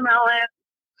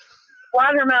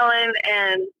Watermelon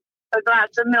and a glass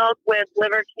of milk with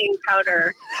Liver King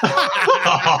powder.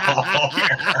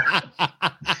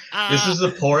 This is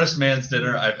the poorest man's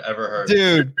dinner I've ever heard.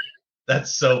 Dude.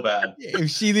 That's so bad. If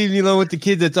she leaves me alone with the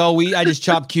kids, that's all I just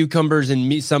chop cucumbers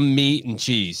and some meat and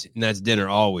cheese, and that's dinner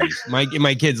always. My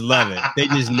kids love it. They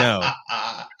just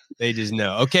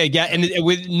know. Okay, yeah, and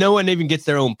with no one even gets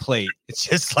their own plate. It's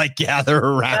just like gather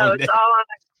around. No, it's all on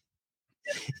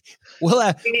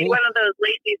we need one of those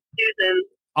lazy Susans.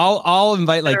 I'll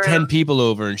invite like 10 people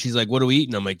over, and she's like, "What are we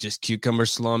eating?" I'm like, "Just cucumber,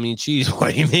 salami, and cheese."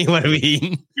 What do you mean? What are we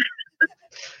eating?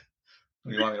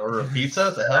 You want me to order a pizza?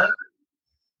 What the hell?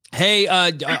 Hey,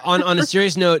 on a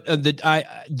serious note,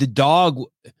 the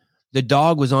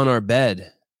dog was on our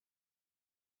bed.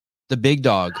 The big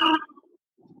dog.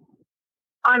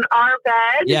 On our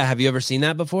bed? Yeah. Have you ever seen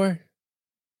that before?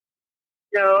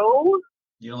 No.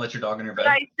 You don't let your dog in your bed?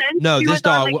 No, this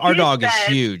dog, our dog is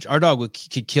huge. Our dog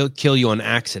could kill you on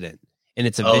accident, and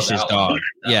it's a vicious dog.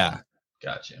 Yeah.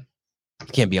 Gotcha. You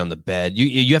can't be on the bed.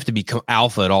 You have to be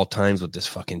alpha at all times with this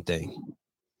fucking thing.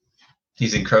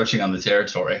 He's encroaching on the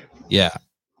territory. Yeah.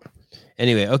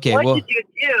 Anyway, okay. What did you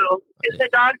do? Is the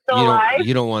dog still alive?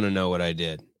 You don't want to know what I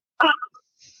did.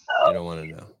 You don't want to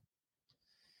know.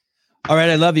 All right,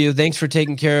 I love you. Thanks for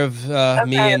taking care of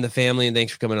me and the family, and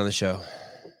thanks for coming on the show.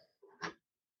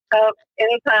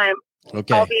 Anytime.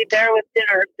 Okay. I'll be there with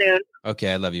dinner soon.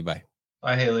 Okay, I love you. Bye.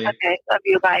 Bye, Haley. Okay, love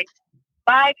you. Bye.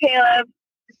 Bye, Caleb.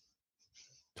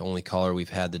 The only caller we've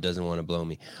had that doesn't want to blow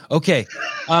me. Okay.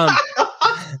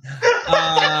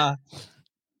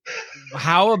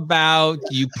 How about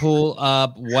you pull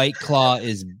up White Claw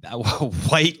is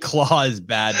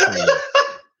bad for you?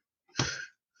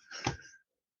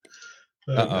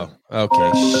 Uh-oh.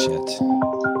 Okay, shit.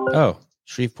 Oh,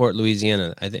 Shreveport,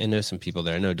 Louisiana. I know some people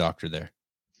there. I know a doctor there.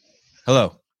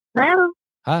 Hello. Hello.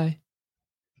 Hi.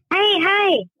 Hey,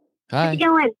 hi. Hi. How's it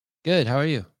going? Good. How are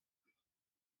you?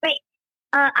 Wait,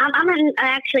 I'm an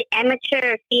actually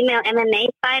amateur female MMA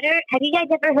fighter. Have you guys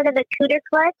ever heard of the Cooter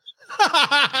Clutch?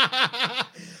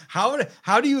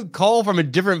 How do you call from a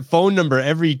different phone number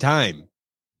every time?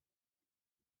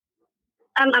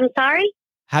 I'm sorry?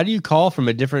 How do you call from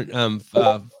a different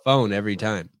phone every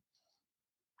time?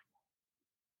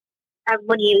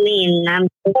 What do you mean? I'm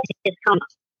just calling.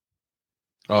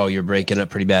 Oh, you're breaking up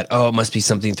pretty bad. Oh, it must be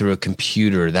something through a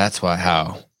computer. That's why.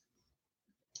 How?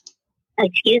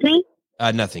 Excuse me?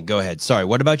 Nothing. Go ahead. Sorry.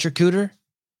 What about your cooter?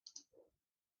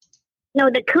 No,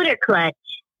 the Cooter Clutch.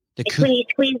 It's when you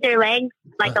squeeze their legs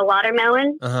like a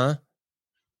watermelon. Uh-huh.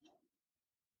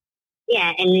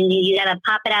 Yeah, and then you got to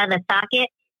pop it out of the socket.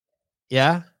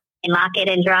 Yeah? And lock it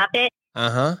and drop it.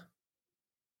 Uh-huh.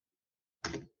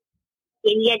 Have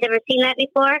you guys ever seen that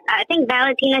before? I think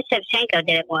Valentina Shevchenko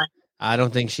did it once. I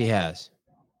don't think she has.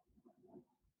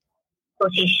 Well,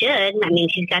 she should. I mean,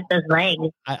 she's got those legs.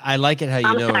 I like it how you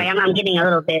know. I'm sorry, I'm getting a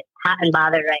little bit hot and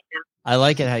bothered right now. I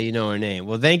like it how you know her name.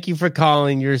 Well, thank you for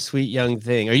calling your sweet young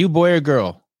thing. Are you boy or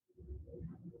girl?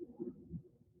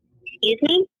 Excuse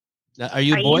me? Are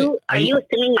you boy? Are you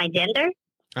assuming my gender?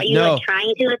 Are you no. like,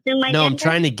 trying to assume my gender? No, I'm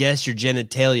trying to guess your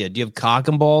genitalia. Do you have cock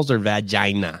and balls or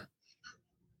vagina?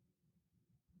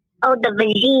 Oh, the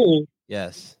vagine.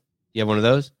 Yes. You have one of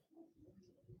those?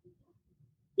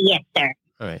 Yes, sir.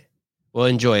 All right. Well,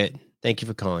 enjoy it. Thank you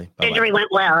for calling. Bye-bye. Surgery went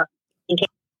well.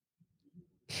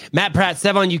 Matt Pratt,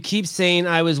 Sevon, you keep saying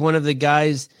I was one of the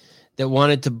guys that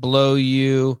wanted to blow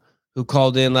you who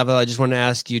called in. Level, I just want to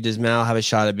ask you, does Mal have a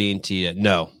shot at being Tia?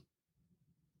 No.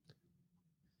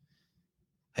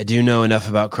 I do know enough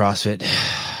about CrossFit.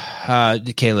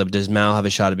 Caleb, does Mal have a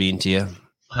shot at being Tia?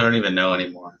 I don't even know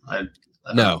anymore.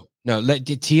 No.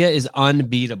 Tia is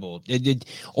unbeatable.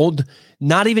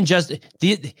 Not even Justin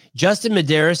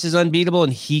Medeiros is unbeatable,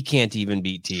 and he can't even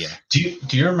beat Tia. Do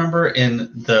you remember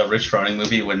in the Rich Froning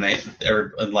movie when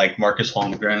like Marcus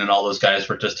Holmgren and all those guys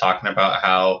were just talking about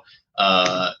how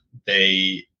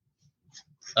they're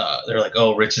like,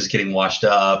 oh, Rich is getting washed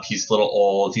up, he's a little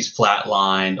old, he's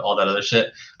flatlined, all that other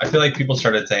shit. I feel like people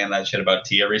started saying that shit about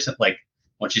Tia recently, like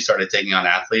when she started taking on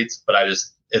athletes. But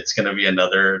it's gonna be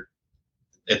another.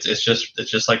 It's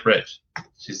just like Rich.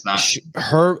 She's not.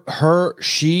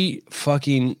 She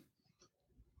fucking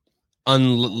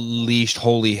unleashed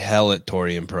holy hell at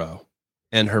Torian Pro,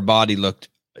 and her body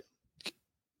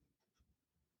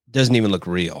doesn't even look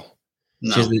real.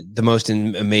 No. She has the most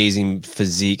amazing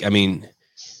physique. I mean,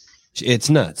 it's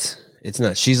nuts. It's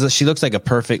nuts. She looks like a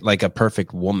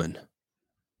perfect woman,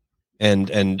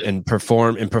 and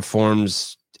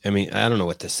performs. I mean, I don't know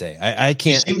what to say. I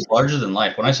can't. She seems larger than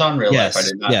life. When I saw her in real life, I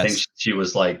did not think she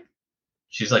was like.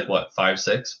 She's like what,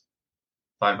 5'6",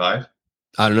 5'5"?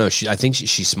 I don't know. I think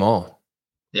she's small.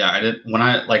 Yeah, I did. When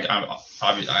I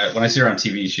when I see her on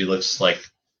TV, she looks like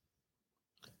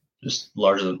just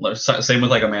larger than. Same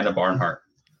with like Amanda Barnhart.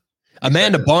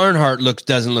 Amanda Barnhart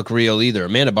doesn't look real either.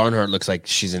 Amanda Barnhart looks like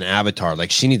she's an avatar.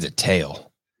 Like she needs a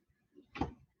tail.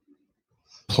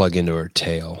 Plug into her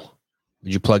tail.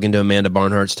 Would you plug into Amanda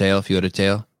Barnhart's tail if you had a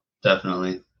tail?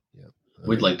 Definitely. Yeah.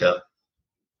 We'd link up.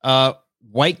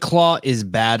 White Claw is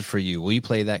bad for you. Will you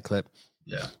play that clip?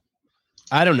 Yeah.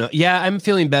 I don't know. Yeah, I'm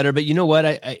feeling better, but you know what?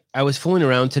 I was fooling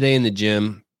around today in the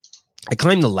gym. I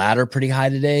climbed the ladder pretty high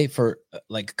today for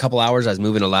like a couple hours. I was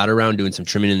moving a ladder around, doing some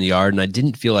trimming in the yard, and I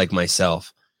didn't feel like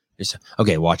myself.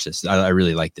 Okay, watch this. I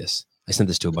really like this. I sent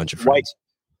this to a bunch of friends.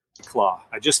 White Claw.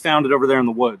 I just found it over there in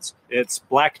the woods. It's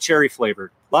black cherry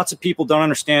flavored. Lots of people don't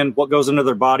understand what goes into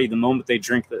their body the moment they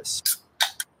drink this.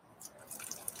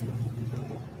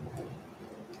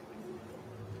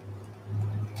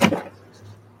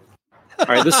 All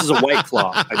right, this is a White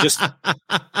Claw.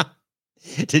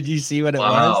 Did you see what it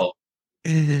was?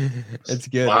 That's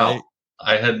good. Wow. Right?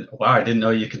 I didn't know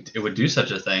it would do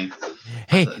such a thing.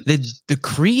 Hey, the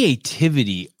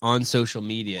creativity on social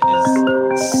media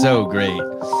is so great.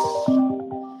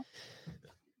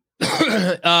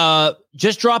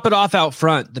 Just drop it off out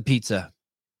front, the pizza,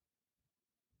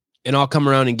 and I'll come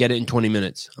around and get it in 20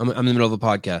 minutes. I'm in the middle of a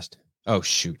podcast. Oh,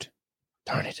 shoot.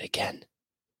 Darn it again.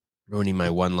 Ruining my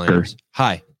one-liners.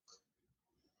 Hi.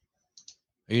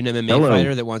 Are you an MMA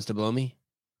fighter that wants to blow me?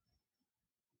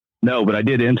 No, but I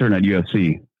did intern at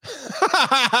UFC.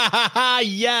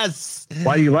 Yes.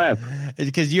 Why do you laugh?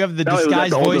 Because you have the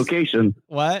disguised voice. Location.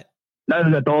 What? That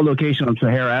was at the old location on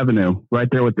Sahara Avenue, right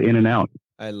there with the In-N-Out.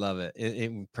 I love it.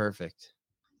 It perfect.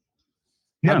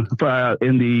 Yeah,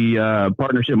 in the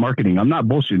partnership marketing. I'm not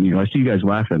bullshitting you. I see you guys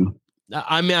laughing.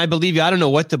 I mean, I believe you. I don't know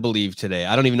what to believe today.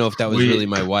 I don't even know if that was really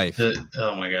my wife.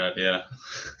 Oh my God, yeah.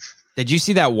 Did you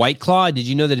see that White Claw? Did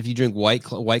you know that if you drink White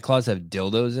Claws have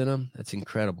dildos in them? That's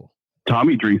incredible.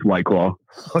 Tommy drinks White Claw.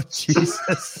 Oh,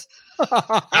 Jesus.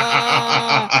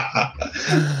 I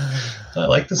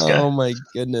like this guy. Oh my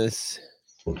goodness.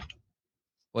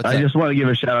 I just want to give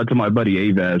a shout out to my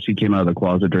buddy Avaz. He came out of the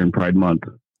closet during Pride Month.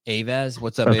 Avaz?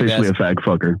 What's up, Officially Avaz? a fag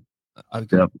fucker.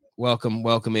 Yep. Welcome,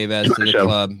 Avaz, to the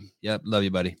club. Yep. Love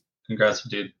you, buddy. Congrats,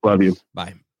 dude. Love you.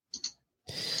 Bye.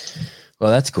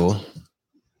 Well, that's cool.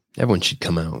 Everyone should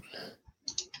come out.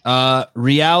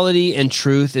 Reality and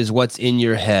truth is what's in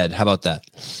your head. How about that?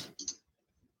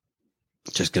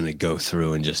 Just going to go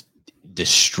through and just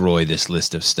destroy this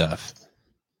list of stuff.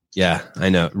 Yeah, I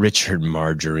know. Richard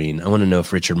Margarine. I want to know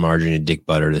if Richard Margarine and Dick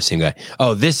Butter are the same guy.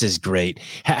 Oh, this is great.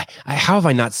 How have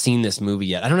I not seen this movie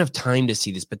yet? I don't have time to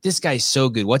see this, but this guy's so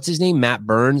good. What's his name? Matt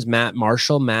Burns? Matt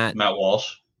Marshall? Matt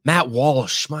Walsh. Matt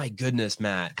Walsh. My goodness,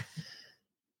 Matt.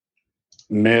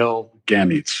 Male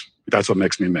gametes. That's what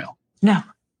makes me male. No,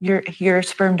 your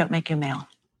sperm don't make you male.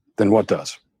 Then what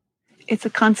does? It's a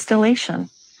constellation.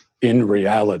 In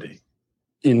reality,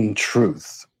 in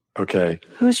truth, okay?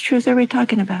 Whose truth are we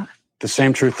talking about? The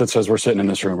same truth that says we're sitting in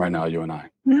this room right now, you and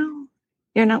I. No,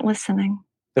 you're not listening.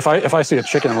 If I see a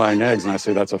chicken laying eggs and I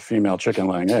say that's a female chicken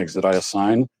laying eggs, did I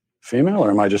assign female, or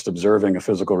am I just observing a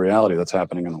physical reality that's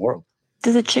happening in the world?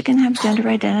 Does a chicken have gender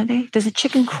identity? Does a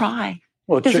chicken cry?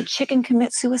 Well, does a chicken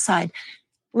commit suicide?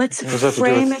 Let's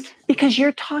frame it, because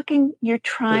you're trying.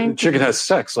 Chicken has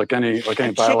sex like any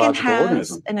biological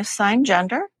organism. An assigned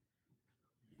gender,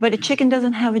 but a chicken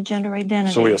doesn't have a gender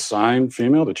identity. So we assign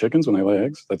female to chickens when they lay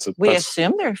eggs. We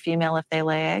assume they're female if they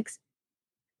lay eggs.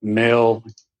 Male.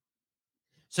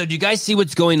 So do you guys see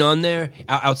what's going on there?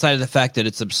 Outside of the fact that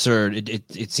it's absurd,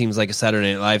 it seems like a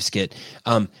Saturday Night Live skit.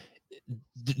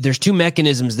 There's two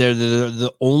mechanisms there. They're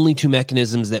the only two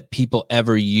mechanisms that people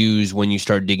ever use when you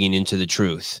start digging into the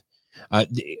truth. I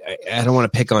don't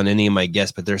want to pick on any of my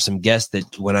guests, but there's some guests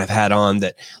that when I've had on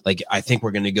that, like, I think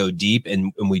we're going to go deep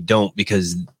and we don't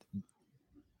because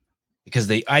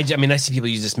I see people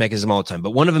use this mechanism all the time,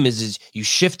 but one of them is you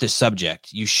shift the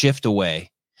subject, you shift away.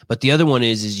 But the other one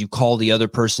is you call the other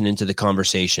person into the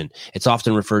conversation. It's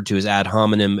often referred to as ad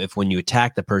hominem. If when you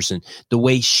attack the person, the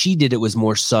way she did it was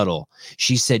more subtle.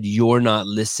 She said, "You're not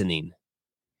listening."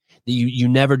 You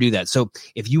never do that. So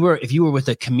if you were with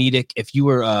a comedic, if you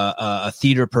were a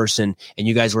theater person and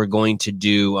you guys were going to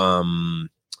do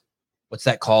what's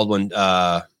that called when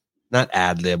not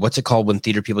ad lib? What's it called when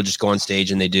theater people just go on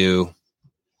stage and they do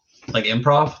like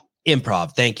improv?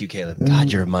 Improv. Thank you, Caleb.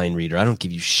 God, you're a mind reader. I don't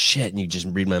give you shit and you just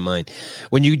read my mind.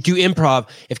 When you do improv,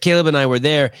 if Caleb and I were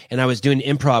there and I was doing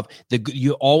improv,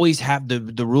 you always have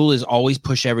the rule is always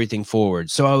push everything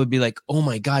forward. So I would be like, oh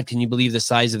my God, can you believe the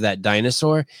size of that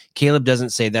dinosaur? Caleb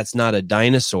doesn't say that's not a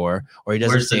dinosaur, or he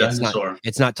doesn't say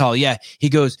it's not tall. Yeah. He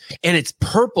goes, and it's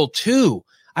purple too.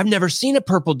 I've never seen a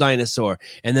purple dinosaur.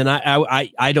 And then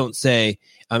I don't say,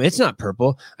 it's not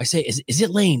purple. I say, is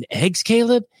it laying eggs,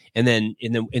 Caleb? And then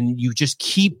you just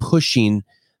keep pushing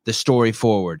the story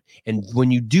forward. And when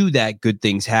you do that, good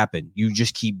things happen. You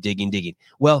just keep digging.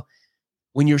 Well,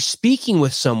 when you're speaking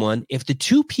with someone, if the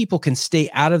two people can stay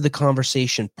out of the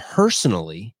conversation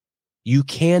personally, you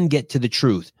can get to the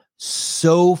truth.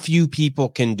 So few people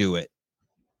can do it.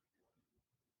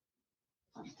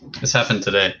 This happened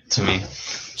today to me.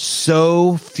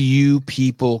 So few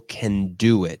people can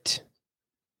do it.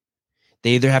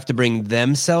 They either have to bring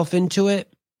themselves into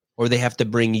it or they have to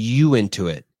bring you into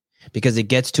it because it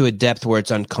gets to a depth where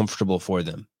it's uncomfortable for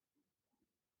them.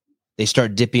 They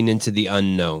start dipping into the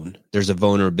unknown. There's a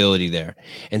vulnerability there.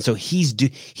 And so he's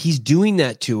doing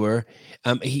that to her.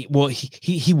 He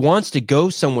wants to go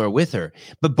somewhere with her,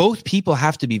 but both people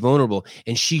have to be vulnerable.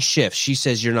 And she shifts. She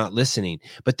says, "You're not listening."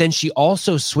 But then she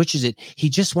also switches it. He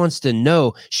just wants to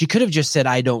know. She could have just said,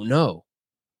 "I don't know."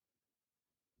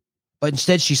 But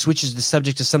instead she switches the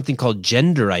subject to something called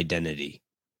gender identity.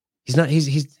 That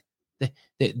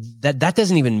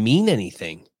doesn't even mean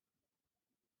anything.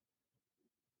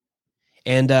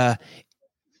 And that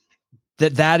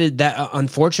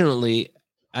unfortunately,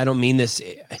 I don't mean this.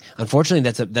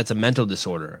 Unfortunately, that's a mental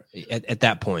disorder at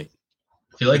that point.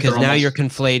 I feel like because now you're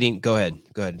conflating. Go ahead.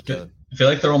 I feel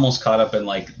like they're almost caught up in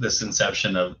like this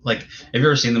inception of like. Have you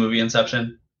ever seen the movie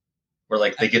Inception? Where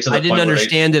like they get to the point. I didn't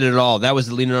understand it at all. That was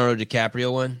the Leonardo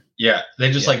DiCaprio one. Yeah,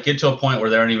 they just like get to a point where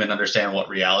they don't even understand what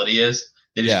reality is.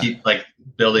 They just keep like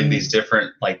building these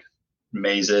different like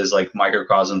mazes, like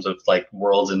microcosms of like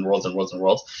worlds and worlds and worlds and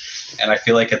worlds. And I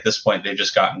feel like at this point they've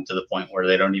just gotten to the point where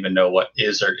they don't even know what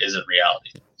is or isn't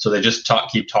reality. So they just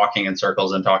keep talking in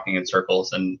circles,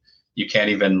 and you can't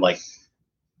even like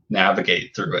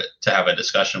navigate through it to have a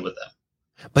discussion with them.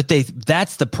 But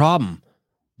that's the problem.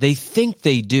 They think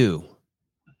they do.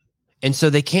 And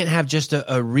so they can't have just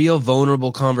a real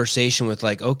vulnerable conversation with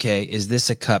like, okay, is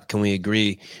this a cup? Can we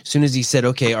agree? As soon as he said,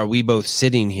 okay, are we both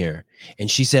sitting here?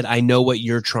 And she said, I know what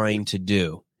you're trying to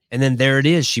do. And then there it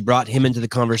is. She brought him into the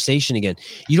conversation again.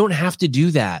 You don't have to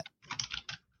do that.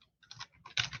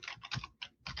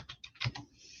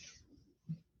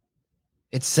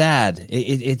 It's sad.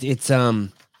 It's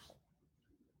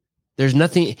there's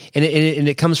nothing, and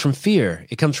it comes from fear.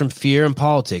 It comes from fear and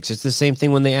politics. It's the same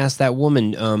thing when they asked that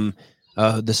woman,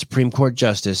 the Supreme Court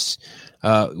justice,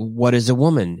 what is a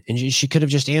woman? And she could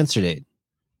have just answered it.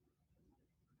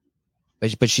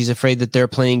 But she's afraid that they're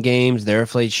playing games. They're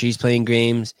afraid she's playing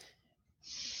games.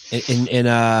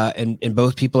 And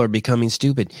both people are becoming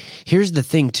stupid. Here's the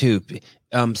thing, too.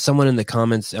 Someone in the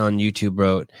comments on YouTube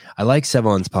wrote, I like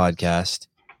Sevon's podcast,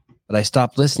 but I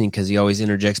stopped listening because he always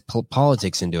interjects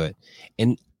politics into it.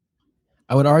 And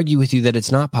I would argue with you that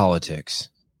it's not politics.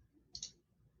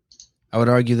 I would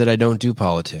argue that I don't do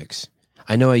politics.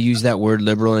 I know I use that word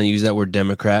liberal and I use that word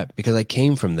Democrat because I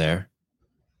came from there.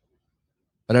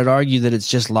 But I'd argue that it's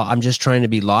just I'm just trying to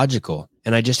be logical,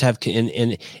 and I just have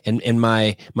and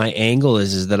my angle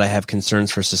is that I have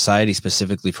concerns for society,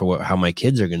 specifically for how my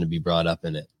kids are going to be brought up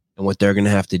in it and what they're going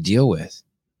to have to deal with.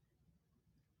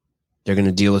 They're going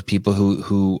to deal with people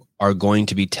who are going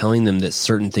to be telling them that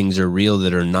certain things are real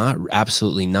that are not,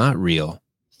 absolutely not real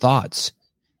thoughts.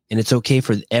 And it's okay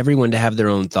for everyone to have their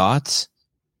own thoughts,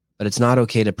 but it's not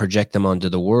okay to project them onto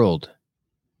the world.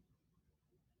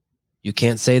 You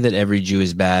can't say that every Jew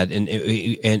is bad and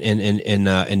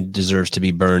deserves to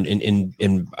be burned.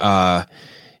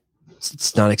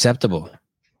 It's not acceptable.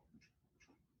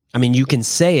 I mean, you can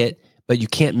say it, but you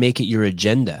can't make it your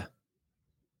agenda.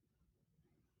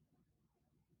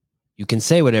 You can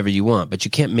say whatever you want, but you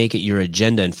can't make it your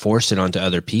agenda and force it onto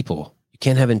other people. You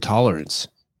can't have intolerance.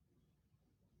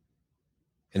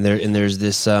 And there's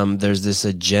this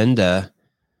agenda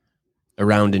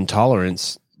around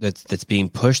intolerance that's being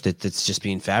pushed, that's just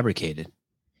being fabricated.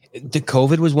 The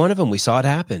COVID was one of them. We saw it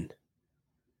happen.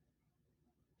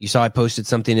 You saw I posted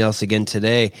something else again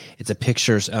today. It's a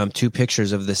pictures, two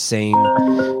pictures of the same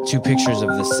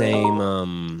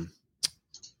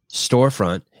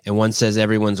storefront, and one says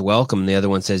everyone's welcome, and the other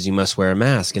one says you must wear a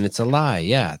mask, and it's a lie.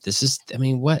 Yeah, this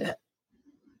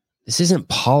isn't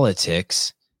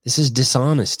politics. This is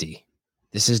dishonesty.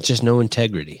 This is just no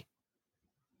integrity.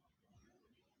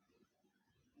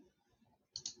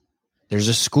 There's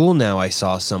a school now I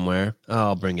saw somewhere. Oh,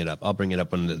 I'll bring it up. I'll bring it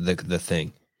up on the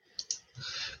thing.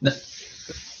 I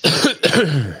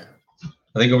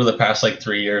think over the past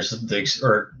 3 years,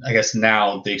 I guess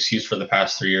now the excuse for the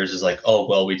past 3 years is like, oh,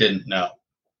 well, we didn't know.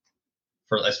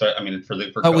 For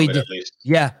COVID at least.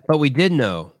 Yeah, but we did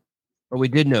know.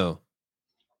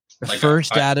 The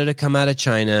first data to come out of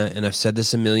China, and I've said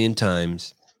this a million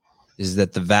times, is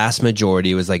that the vast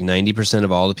majority, was like 90%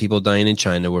 of all the people dying in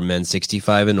China were men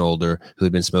 65 and older who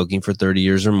had been smoking for 30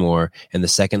 years or more, and the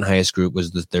second highest group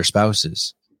was their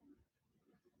spouses.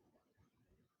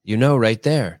 Right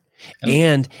there.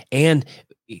 And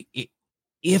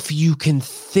if you can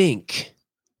think,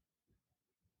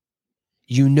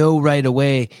 right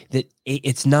away that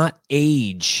it's not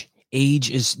age.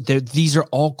 Age is there. These are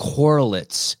all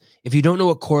correlates. If you don't know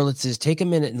what correlates is, take a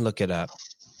minute and look it up.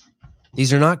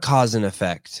 These are not cause and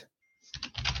effect.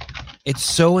 It's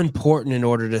so important in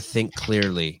order to think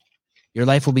clearly. Your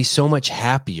life will be so much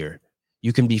happier.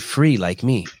 You can be free like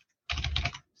me.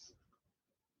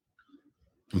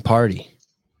 And party.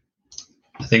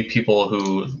 I think people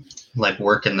who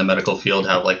work in the medical field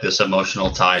have this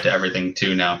emotional tie to everything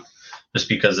too now, just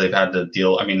because they've had to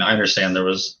deal. I mean, I understand there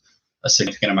was a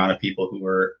significant amount of people who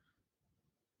were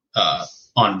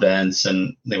on vents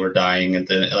and they were dying at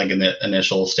the in the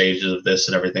initial stages of this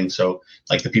and everything. So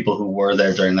the people who were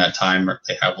there during that time,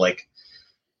 they have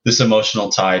this emotional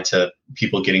tie to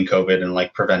people getting COVID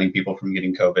and preventing people from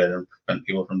getting COVID and preventing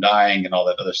people from dying and all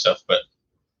that other stuff. But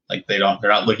they're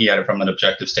not looking at it from an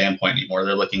objective standpoint anymore.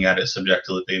 They're looking at it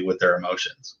subjectively with their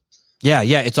emotions. Yeah.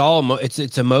 It's all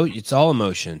it's all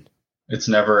emotion. It's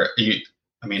never.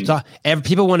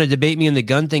 People want to debate me in the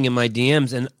gun thing in my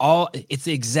DMs, and it's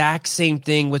the exact same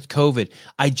thing with COVID.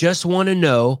 I just want to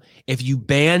know, if you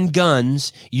ban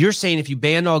guns, you're saying if you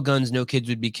banned all guns, no kids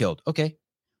would be killed. Okay.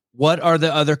 What are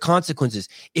the other consequences?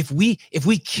 If we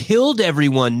killed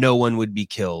everyone, no one would be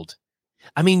killed.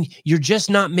 I mean, you're just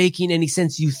not making any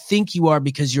sense. You think you are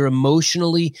because you're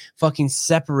emotionally fucking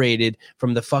separated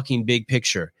from the fucking big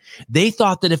picture. They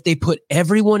thought that if they put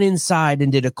everyone inside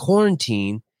and did a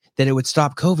quarantine, that it would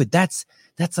stop COVID. That's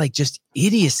like just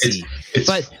idiocy.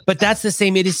 But that's the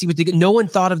same idiocy with no one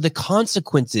thought of the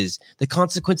consequences. The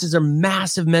consequences are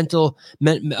massive mental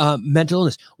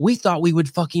illness. We thought we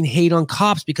would fucking hate on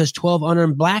cops because 12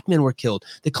 unarmed black men were killed.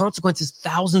 The consequences,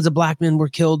 thousands of black men were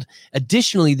killed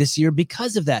additionally this year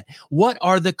because of that. What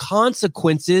are the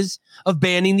consequences of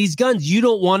banning these guns? You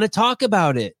don't want to talk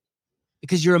about it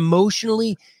because you're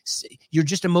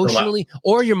just emotionally,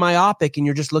 or you're myopic and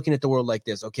you're just looking at the world like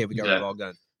this. Okay, we got rid of all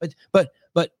guns. But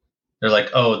they're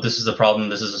like, oh, this is the problem.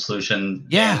 This is a solution.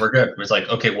 Yeah, we're good. It's like,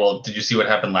 okay, well, did you see what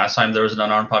happened last time there was an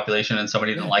unarmed population and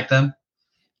somebody didn't like them?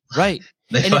 Right.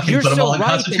 They and if you're put them all so in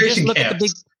right, then just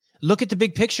camps. look at the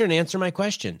big picture and answer my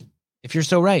question. If you're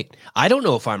so right, I don't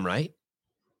know if I'm right,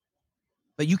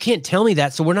 but you can't tell me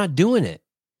that, so we're not doing it.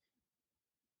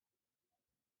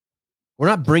 We're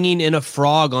not bringing in a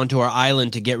frog onto our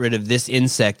island to get rid of this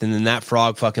insect, and then that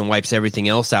frog fucking wipes everything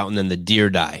else out, and then the deer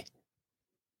die.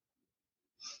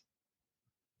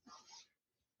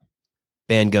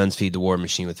 Ban guns, feed the war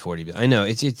machine with 40 billion. I know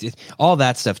it's all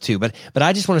that stuff too, but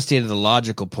I just want to stay to the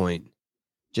logical point.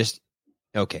 Just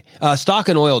okay. Stock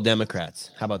and oil Democrats.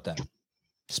 How about that?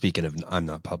 Speaking of, I'm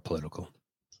not political.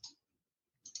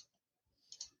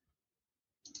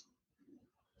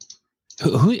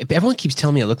 Who? Everyone keeps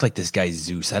telling me I look like this guy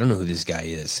Zeus. I don't know who this guy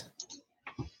is.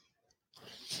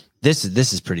 This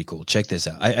is pretty cool. Check this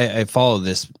out. I follow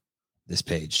this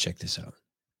page. Check this out.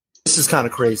 This is kind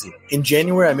of crazy. In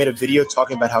January, I made a video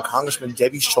talking about how Congressman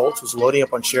Debbie Schultz was loading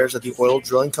up on shares of the oil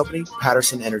drilling company,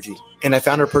 Patterson Energy. And I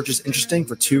found her purchase interesting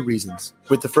for two reasons.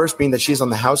 With the first being that she's on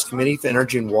the House Committee for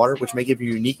Energy and Water, which may give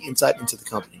you unique insight into the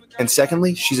company. And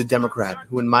secondly, she's a Democrat,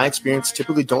 who in my experience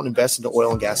typically don't invest into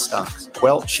oil and gas stocks.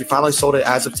 Well, she finally sold it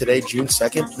as of today, June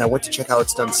 2nd, and I went to check how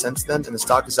it's done since then, and the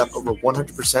stock is up over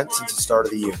 100% since the start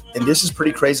of the year. And this is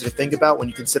pretty crazy to think about when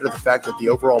you consider the fact that the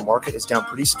overall market is down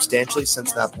pretty substantially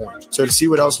since that point. So to see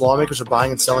what else lawmakers are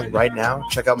buying and selling right now,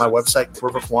 check out my website,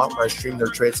 Corver Quant, where I stream their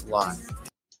trades live.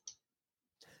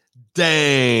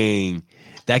 Dang.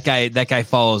 That guy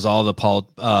follows all the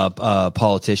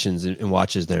politicians and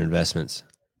watches their investments.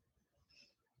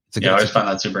 I always find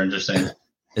that super interesting.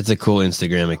 It's a cool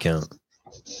Instagram account.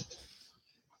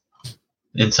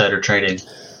 Insider trading.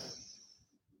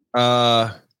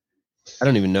 I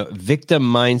don't even know. Victim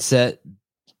mindset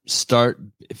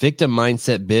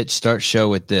bitch, start show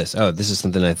with this. Oh, this is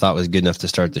something I thought was good enough to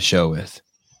start the show with.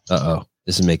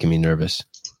 This is making me nervous.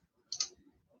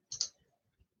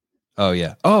 Oh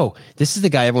yeah. Oh, this is the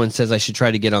guy everyone says I should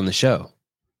try to get on the show.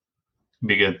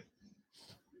 Be good.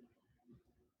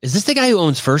 Is this the guy who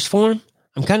owns First Form?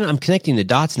 I'm connecting the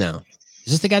dots now.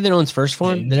 Is this the guy that owns First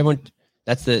Form?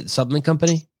 That's the supplement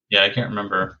company? Yeah, I can't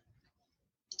remember.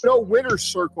 No winner's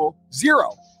circle.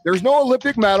 Zero. There's no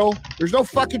Olympic medal. There's no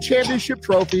fucking championship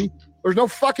trophy. There's no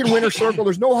fucking winner's circle.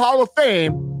 There's no Hall of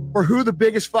Fame for who the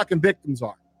biggest fucking victims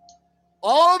are.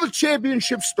 All the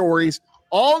championship stories,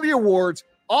 all the awards,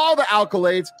 all the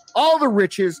accolades, all the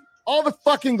riches, all the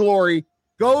fucking glory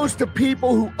goes to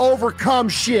people who overcome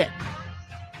shit.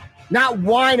 Not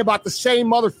whine about the same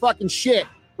motherfucking shit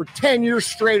for 10 years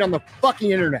straight on the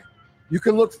fucking internet. You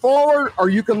can look forward or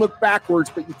you can look backwards,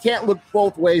 but you can't look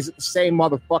both ways at the same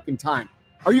motherfucking time.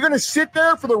 Are you going to sit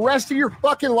there for the rest of your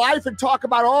fucking life and talk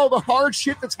about all the hard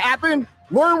shit that's happened?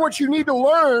 Learn what you need to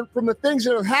learn from the things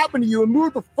that have happened to you and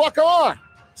move the fuck on.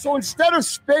 So instead of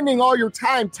spending all your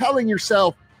time telling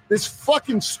yourself this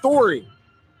fucking story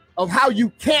of how you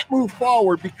can't move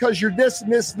forward because you're this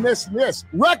and this and this and this,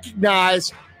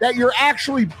 recognize that you're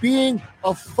actually being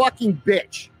a fucking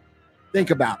bitch. Think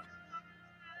about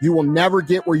it. You will never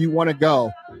get where you want to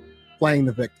go playing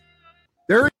the victim.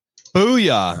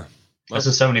 Booyah. That's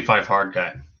a 75 hard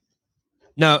guy.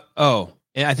 No. Oh,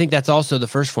 I think that's also the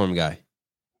First Form guy.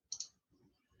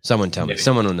 Someone tell me.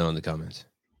 Someone will know in the comments.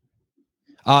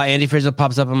 Andy Frizzle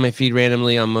pops up on my feed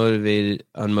randomly on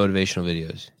motivational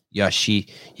videos.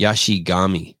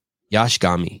 Yashigami.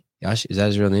 Is that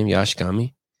his real name?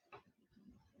 Yashigami?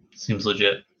 Seems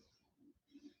legit.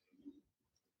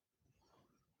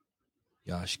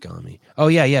 Yashigami. Oh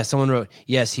yeah. Someone wrote,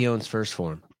 yes, he owns First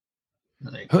Form.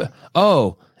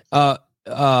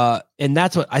 And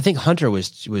that's what I think Hunter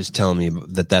was telling me,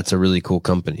 that that's a really cool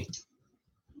company.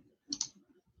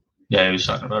 Yeah, he was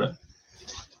talking about it.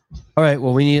 All right.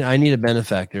 Well, I need a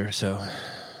benefactor. So,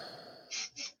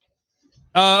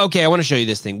 okay. I want to show you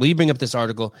this thing. Will you bring up this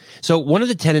article? So one of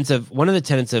the tenets of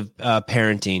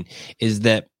parenting is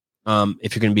that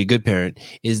if you're going to be a good parent,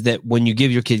 is that when you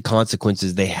give your kid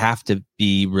consequences, they have to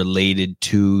be related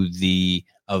to the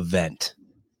event.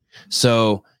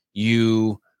 So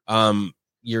your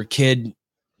kid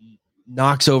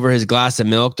knocks over his glass of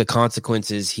milk. The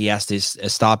consequence is he has to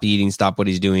stop eating, stop what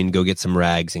he's doing, go get some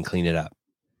rags and clean it up.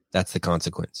 That's the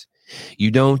consequence.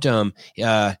 You don't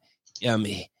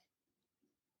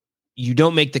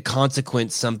make the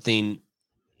consequence something.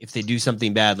 If they do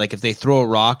something bad, like if they throw a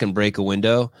rock and break a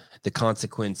window, the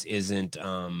consequence isn't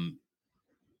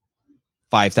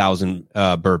 5,000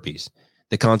 burpees.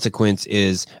 The consequence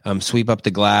is sweep up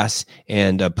the glass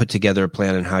and put together a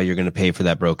plan on how you're going to pay for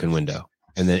that broken window,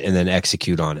 and then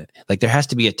execute on it. Like there has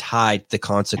to be a tie to the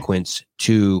consequence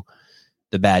to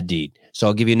the bad deed. So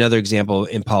I'll give you another example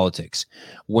in politics.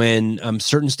 When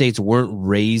certain states weren't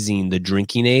raising the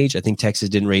drinking age, I think Texas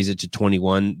didn't raise it to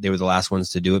 21. They were the last ones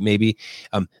to do it, maybe.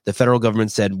 The federal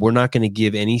government said, we're not going to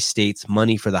give any states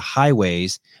money for the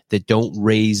highways that don't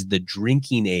raise the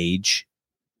drinking age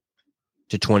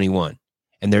to 21.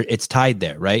 And it's tied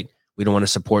there, right? We don't want to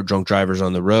support drunk drivers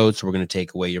on the road, so we're going to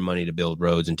take away your money to build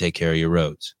roads and take care of your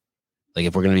roads. Like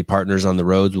if we're going to be partners on the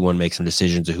roads, we want to make some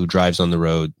decisions of who drives on the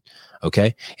road.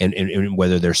 Okay. And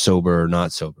whether they're sober or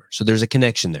not sober. So there's a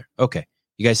connection there. Okay.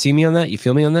 You guys see me on that? You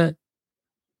feel me on that?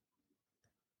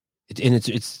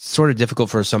 It's sort of difficult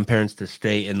for some parents to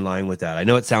stay in line with that. I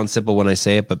know it sounds simple when I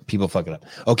say it, but people fuck it up.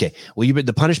 Okay. Well,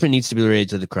 the punishment needs to be related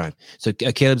to the crime. So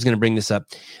Caleb's going to bring this up.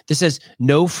 This says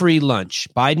no free lunch.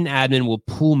 Biden admin will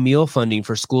pool meal funding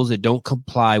for schools that don't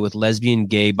comply with lesbian,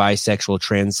 gay, bisexual,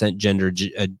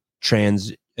 transgender,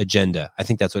 trans agenda. I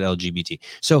think that's what LGBT.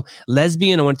 So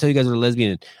lesbian, I want to tell you guys what a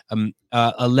lesbian is.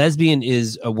 A lesbian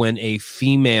is when a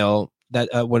female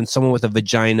when someone with a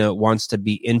vagina wants to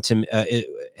be intimate,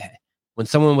 when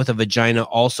someone with a vagina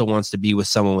also wants to be with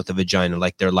someone with a vagina,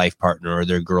 like their life partner or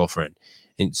their girlfriend.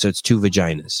 And so it's two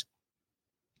vaginas.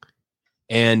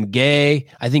 And gay,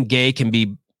 I think gay can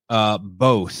be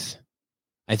both.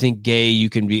 I think gay,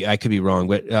 I could be wrong,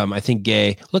 but I think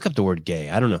gay, look up the word gay.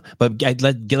 I don't know. But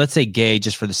let's say gay,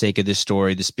 just for the sake of this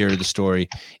story, the spirit of the story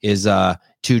is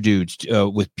two dudes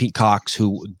with peacocks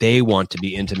who they want to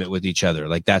be intimate with each other.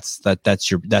 Like that's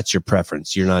your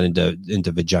preference. You're not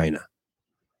into vagina.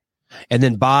 And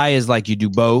then bi is like you do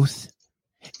both.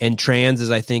 And trans is,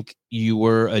 I think you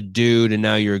were a dude and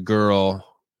now you're a girl.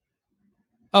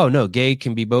 Oh no, gay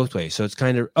can be both ways. So it's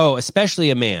kind of especially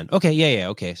a man. Okay, yeah,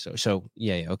 okay. So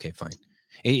yeah, okay, fine.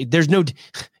 There's no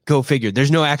go figure. There's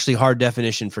no actually hard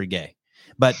definition for gay,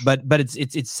 but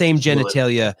it's same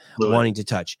genitalia wanting to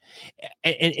touch.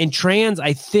 And trans,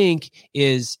 I think,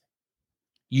 is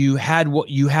you have one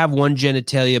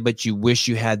genitalia, but you wish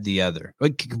you had the other.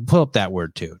 Pull up that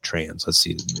word too. Trans. Let's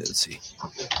see.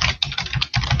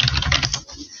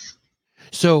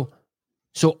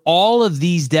 So all of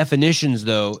these definitions,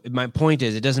 though, my point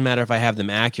is, it doesn't matter if I have them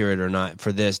accurate or not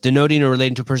for this. Denoting or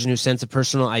relating to a person whose sense of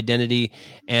personal identity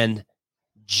and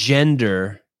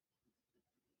gender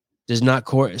does not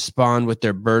correspond with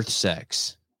their birth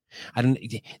sex.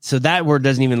 So that word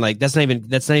doesn't even that's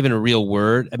not even a real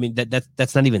word. I mean,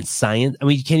 that's not even science. I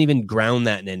mean, you can't even ground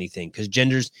that in anything because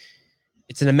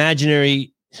it's an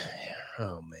imaginary.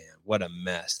 Oh man. What a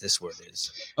mess this word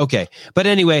is. Okay. But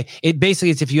anyway, it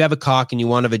basically is if you have a cock and you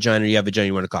want a vagina, or you have a vagina,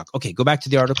 you want a cock. Okay. Go back to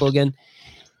the article again.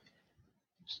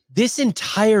 This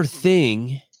entire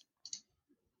thing.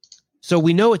 So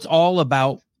we know it's all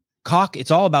about cock.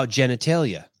 It's all about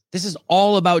genitalia. This is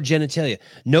all about genitalia.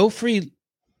 No free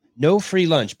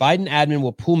lunch. Biden admin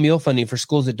will pool meal funding for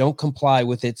schools that don't comply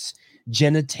with its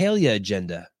genitalia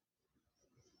agenda.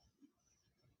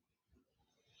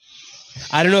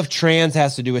 I don't know if trans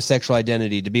has to do with sexual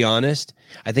identity, to be honest.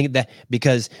 I think that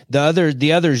because the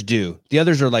others do. The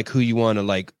others are like who you want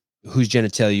to whose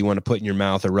genitalia you want to put in your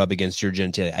mouth or rub against your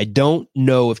genitalia. I don't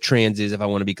know if trans is, if I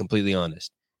want to be completely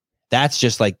honest. That's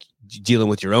just like dealing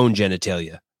with your own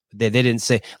genitalia. They didn't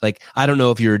say, I don't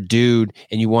know if you're a dude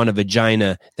and you want a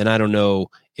vagina, then I don't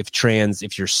know if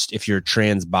you're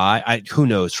trans bi. Who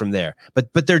knows from there.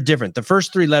 But they're different. The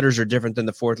first three letters are different than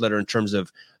the fourth letter in terms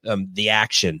of the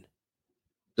action.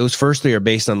 Those first three are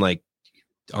based on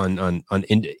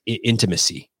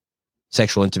intimacy,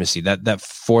 sexual intimacy. That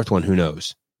fourth one, who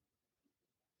knows?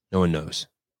 No one knows.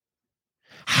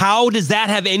 How does that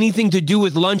have anything to do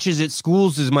with lunches at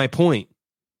schools is my point.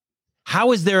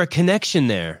 How is there a connection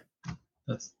there?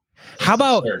 That's how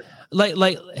about absurd.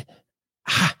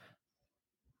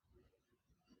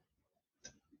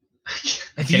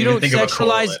 If you don't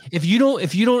sexualize, if you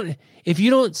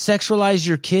don't sexualize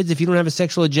your kids, if you don't have a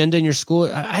sexual agenda in your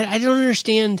school, I don't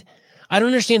understand. I don't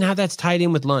understand how that's tied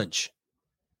in with lunch.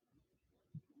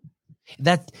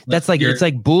 That's like it's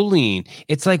like bullying.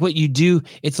 It's like what you do.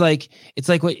 It's like if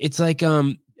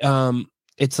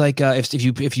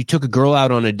you took a girl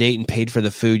out on a date and paid for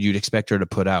the food you'd expect her to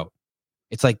put out.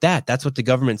 It's like that. That's what the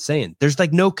government's saying. There's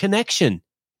like no connection.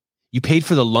 You paid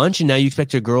for the lunch and now you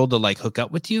expect a girl to like hook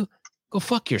up with you? Go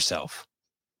fuck yourself.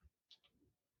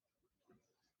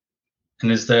 And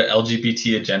is the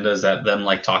LGBT agenda, is that them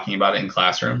like talking about it in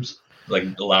classrooms? Like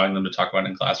allowing them to talk about it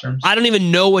in classrooms? I don't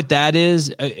even know what that is.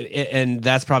 And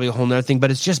that's probably a whole nother thing,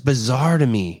 but it's just bizarre to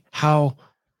me how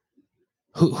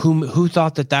who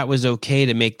thought that was okay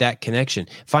to make that connection.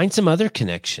 Find some other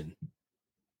connection.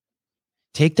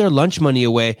 Take their lunch money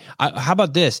away. How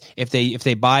about this? If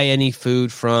they buy any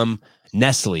food from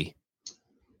Nestle,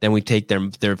 then we take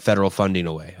their federal funding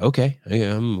away. Okay,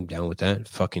 yeah, I'm down with that.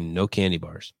 Fucking no candy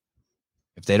bars.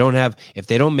 If they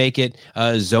don't make it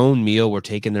a zone meal, we're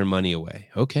taking their money away.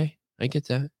 Okay, I get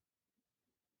that.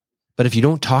 But if you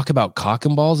don't talk about cock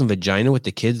and balls and vagina with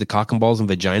the kids, the cock and balls and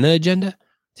vagina agenda,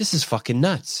 this is fucking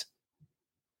nuts.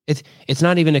 It's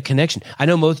not even a connection. I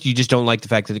know most of you just don't like the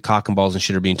fact that the cock and balls and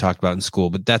shit are being talked about in school,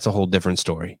 but that's a whole different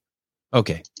story.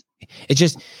 Okay,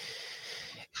 it's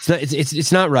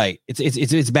not right.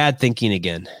 It's bad thinking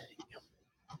again.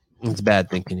 It's bad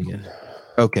thinking again.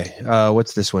 Okay,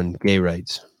 what's this one? Gay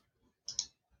rights.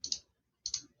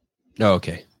 Oh,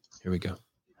 okay. Here we go.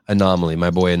 Anomaly, my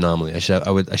boy Anomaly. I should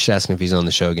ask him if he's on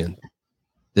the show again.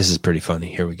 This is pretty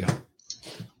funny. Here we go.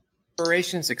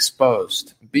 Corporations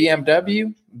exposed.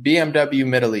 BMW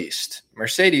Middle East.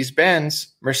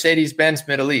 Mercedes-Benz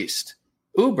Middle East.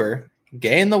 Uber,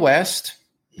 gay in the West,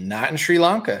 not in Sri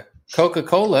Lanka.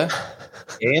 Coca-Cola,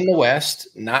 gay in the West,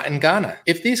 not in Ghana.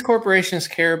 If these corporations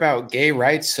care about gay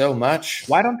rights so much,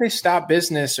 why don't they stop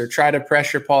business or try to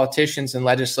pressure politicians and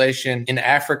legislation in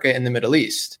Africa and the Middle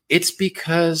East? It's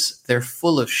because they're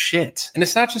full of shit. And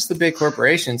it's not just the big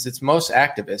corporations, it's most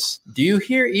activists. Do you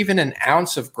hear even an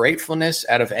ounce of gratefulness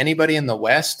out of anybody in the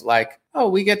West? Like, oh,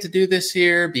 we get to do this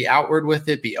here, be outward with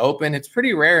it, be open. It's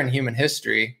pretty rare in human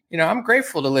history. You know, I'm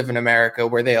grateful to live in America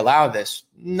where they allow this.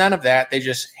 None of that. They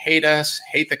just hate us,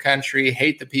 hate the country,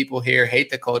 hate the people here, hate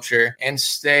the culture, and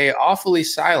stay awfully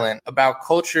silent about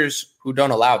cultures who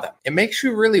don't allow them. It makes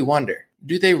you really wonder,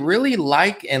 do they really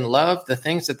like and love the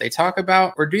things that they talk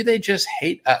about, or do they just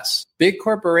hate us? Big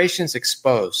corporations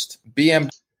exposed. BMW.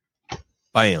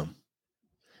 Bam.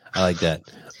 I like that.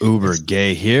 Uber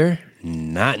gay here,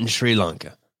 not in Sri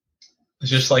Lanka. It's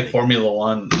just like Formula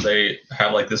One. They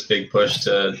have like this big push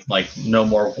to like no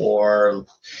more war,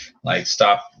 like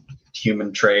stop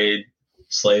human trade,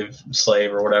 slave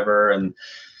or whatever. And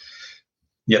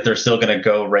yet they're still going to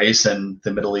go race in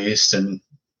the Middle East, and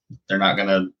they're not going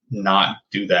to not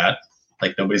do that.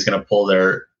 Like nobody's going to pull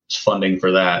their funding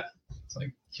for that. It's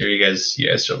like, here, you guys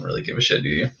don't really give a shit, do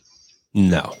you?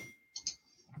 No,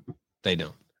 they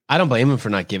don't. I don't blame him for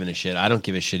not giving a shit. I don't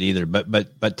give a shit either.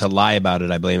 But to lie about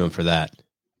it, I blame him for that.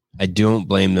 I don't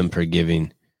blame them for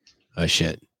giving a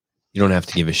shit. You don't have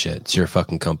to give a shit. It's your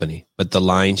fucking company. But the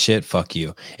lying shit, fuck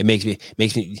you. It makes me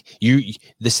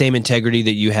the same integrity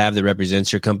that you have that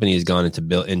represents your company has gone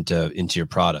into your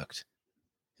product.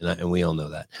 And we all know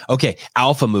that. Okay,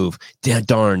 Alpha Move.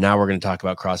 Darn, now we're going to talk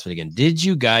about CrossFit again. Did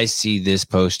you guys see this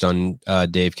post on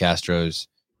Dave Castro's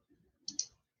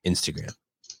Instagram?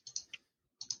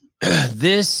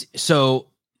 The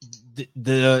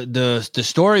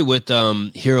story with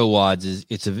Hero Wads is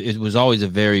it was always a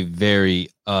very, very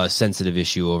sensitive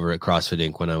issue over at CrossFit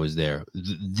Inc. when I was there.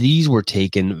 These were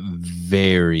taken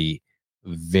very,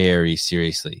 very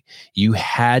seriously. You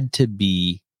had to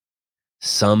be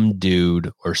some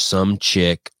dude or some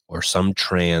chick or some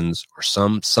trans or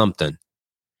something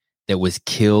that was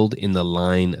killed in the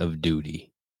line of duty.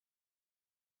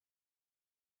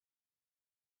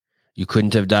 You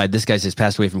couldn't have died. This guy says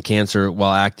passed away from cancer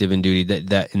while active in duty.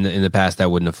 That in the past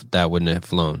that wouldn't have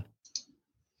flown.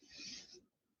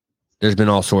 There's been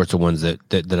all sorts of ones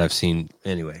that I've seen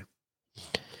anyway.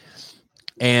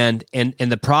 And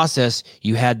the process,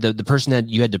 you had the person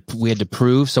we had to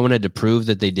prove, someone had to prove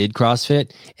that they did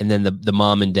CrossFit, and then the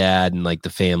mom and dad and like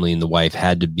the family and the wife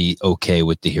had to be okay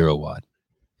with the Hero Wad.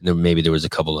 And then maybe there was a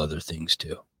couple other things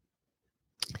too.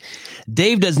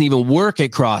 Dave doesn't even work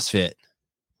at CrossFit,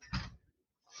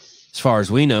 as far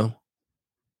as we know.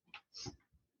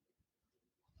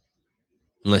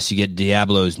 Unless you get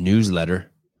Diablo's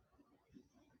newsletter.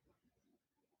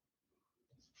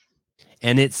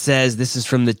 And it says, this is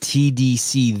from the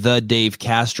TDC, the Dave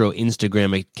Castro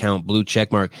Instagram account, blue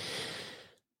checkmark.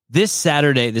 This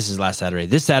is last Saturday.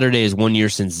 This Saturday is 1 year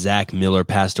since Zach Miller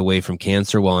passed away from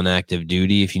cancer while on active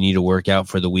duty. If you need a workout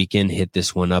for the weekend, hit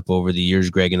this one up. Over the years,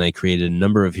 Greg and I created a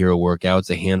number of hero workouts,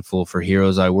 a handful for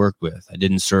heroes I worked with. I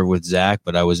didn't serve with Zach,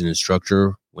 but I was an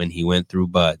instructor when he went through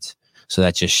Buds. So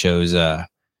that just shows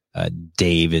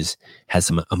Dave has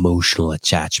some emotional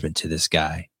attachment to this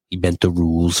guy. He bent the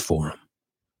rules for him.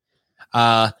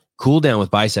 Cool down with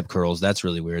bicep curls. That's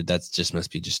really weird. That's just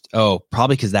must be just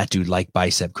probably because that dude liked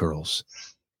bicep curls.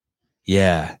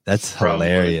 Yeah, that's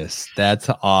hilarious. That's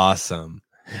awesome.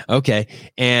 Okay,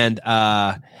 and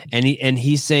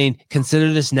he's saying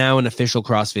consider this now an official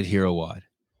CrossFit Hero WOD.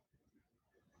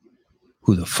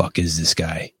 Who the fuck is this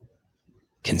guy?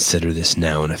 Consider this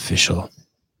now an official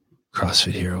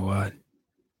CrossFit Hero WOD.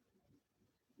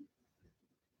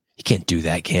 He can't do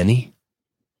that, can he?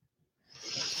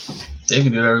 Dave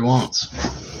can do whatever he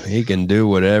wants. He can do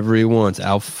whatever he wants.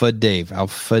 Alpha Dave.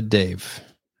 Alpha Dave.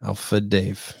 Alpha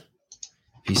Dave.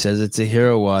 If he says it's a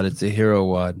hero WOD, it's a hero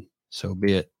WOD. So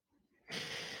be it.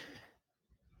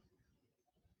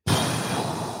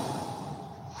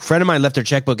 Friend of mine left her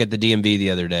checkbook at the DMV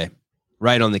the other day.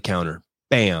 Right on the counter.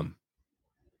 Bam.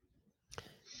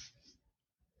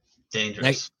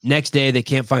 Dangerous. Next day, they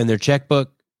can't find their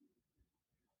checkbook.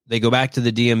 They go back to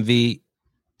the DMV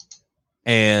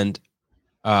and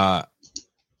they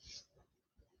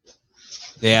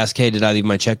ask, hey, did I leave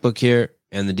my checkbook here?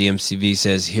 And the DMCV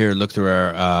says, here, look through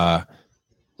our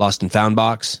lost and found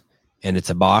box. And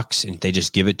it's a box, and they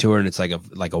just give it to her, and it's like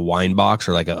a wine box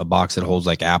or like a box that holds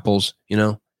like apples, you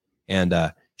know? And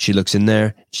she looks in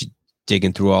there, she's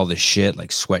digging through all this shit, like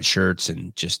sweatshirts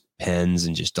and just pens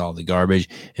and just all the garbage,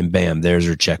 and bam, there's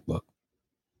her checkbook.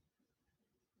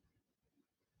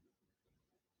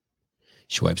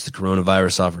 She wipes the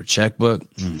coronavirus off her checkbook.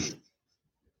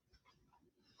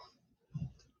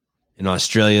 In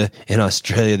Australia,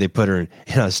 they put her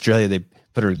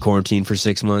in quarantine for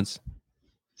 6 months.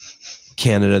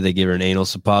 Canada, they give her an anal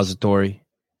suppository.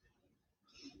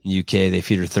 UK, they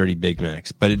feed her 30 Big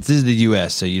Macs. But this is the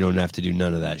US, so you don't have to do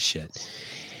none of that shit.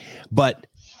 But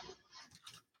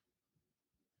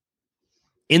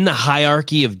in the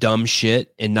hierarchy of dumb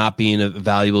shit and not being a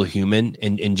valuable human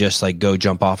and just like go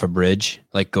jump off a bridge,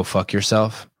 like go fuck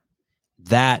yourself,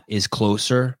 that is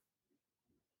closer.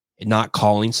 Not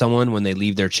calling someone when they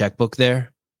leave their checkbook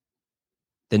there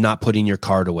than not putting your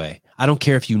card away. I don't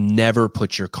care if you never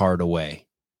put your card away.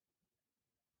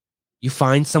 You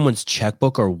find someone's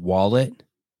checkbook or wallet,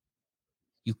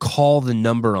 you call the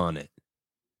number on it.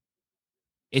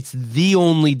 It's the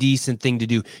only decent thing to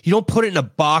do. You don't put it in a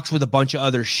box with a bunch of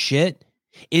other shit.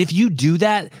 And if you do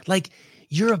that, like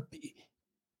do you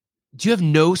have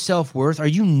no self-worth? Are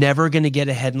you never going to get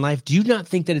ahead in life? Do you not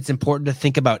think that it's important to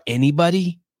think about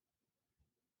anybody?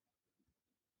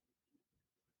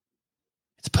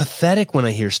 It's pathetic when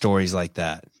I hear stories like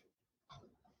that.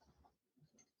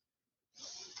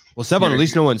 Well, Sebon, at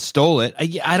least no one stole it.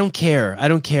 I don't care. I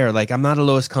don't care. Like, I'm not a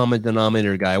lowest common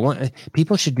denominator guy.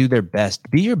 People should do their best.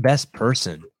 Be your best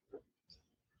person.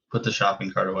 Put the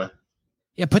shopping cart away.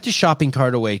 Yeah, put the shopping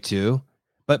cart away too.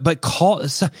 But call.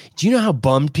 Do you know how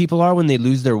bummed people are when they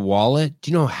lose their wallet?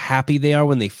 Do you know how happy they are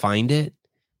when they find it?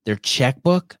 Their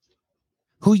checkbook?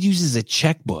 Who uses a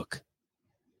checkbook?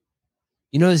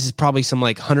 You know, this is probably some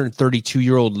like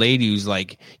 132-year-old lady who's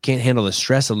like can't handle the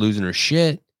stress of losing her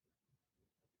shit.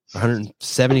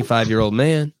 175-year-old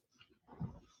man.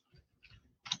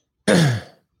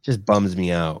 Just bums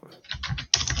me out.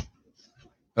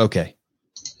 Okay.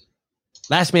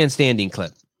 Last man standing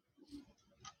clip.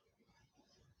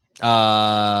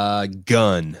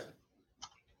 Gun.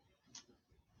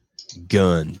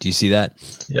 Do you see that?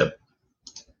 Yep.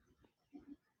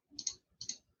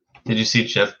 Did you see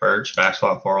Jeff Birch, back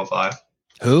squat 405?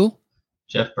 Who?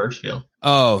 Jeff Birchfield.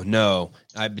 Oh, no.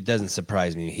 It doesn't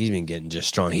surprise me. He's been getting just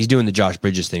strong. He's doing the Josh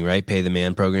Bridges thing, right? Pay the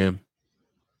man program.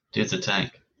 Dude's a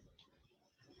tank.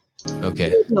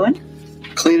 Okay. What are you doing?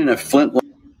 Cleaning a flint.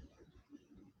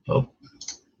 Oh.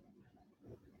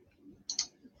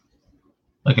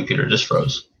 My computer just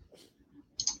froze.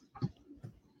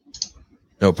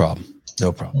 No problem.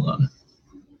 Hold on.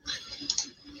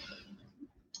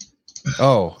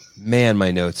 Oh, man, my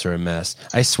notes are a mess.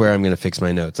 I swear I'm going to fix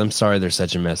my notes. I'm sorry they're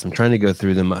such a mess. I'm trying to go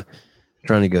through them. What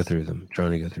are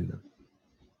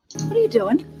you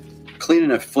doing?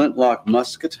 Cleaning a flintlock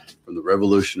musket from the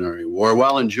Revolutionary War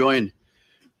while enjoying a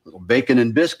little bacon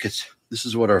and biscuits. This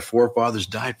is what our forefathers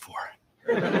died for.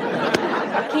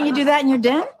 Can you do that in your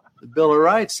den? The Bill of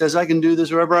Rights says I can do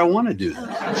this wherever I want to do this.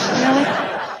 Really?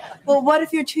 Well, what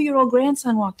if your 2-year-old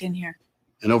grandson walked in here?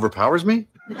 And overpowers me?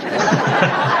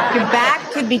 Your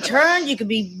back could be turned. You could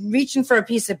be reaching for a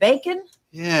piece of bacon.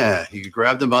 Yeah, you could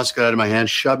grab the musket out of my hand,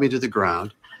 shove me to the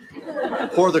ground,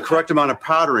 pour the correct amount of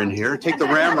powder in here, take the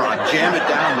ramrod, jam it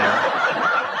down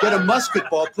there, get a musket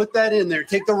ball, put that in there,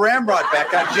 take the ramrod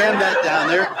back out, jam that down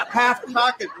there, half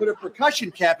cock it, put a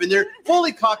percussion cap in there,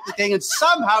 fully cock the thing, and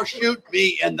somehow shoot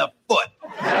me in the foot.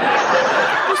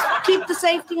 Just keep the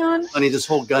safety on. Honey, this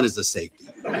whole gun is the safety.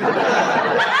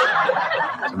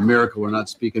 It's a miracle we're not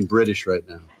speaking British right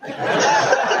now.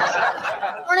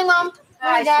 Morning, Mom.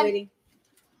 Hi, Dad. sweetie.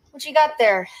 What you got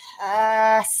there?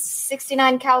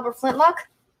 69 caliber flintlock?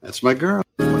 That's my girl.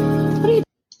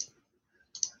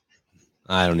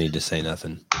 I don't need to say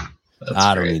nothing.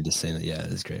 I don't need to say that. Yeah,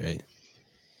 that's great,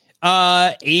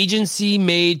 right? Agency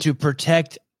made to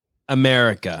protect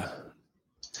America.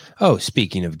 Oh,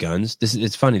 speaking of guns,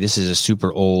 it's funny. This is a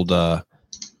super old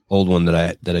one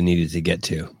that I needed to get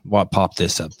to. Pop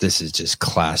this up. This is just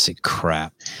classic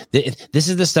crap. This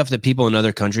is the stuff that people in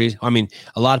other countries, I mean,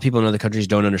 a lot of people in other countries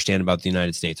don't understand about the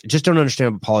United States. Just don't understand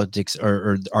about politics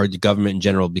or the government in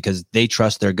general, because they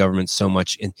trust their government so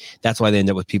much. And that's why they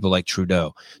end up with people like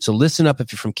Trudeau. So listen up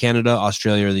if you're from Canada,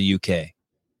 Australia, or the UK.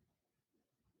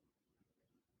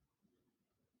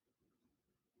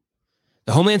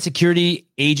 The Homeland Security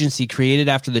Agency, created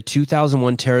after the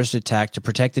 2001 terrorist attack to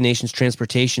protect the nation's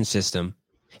transportation system,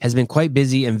 has been quite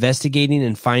busy investigating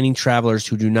and finding travelers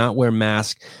who do not wear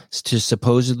masks to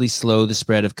supposedly slow the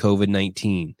spread of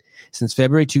COVID-19. Since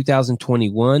February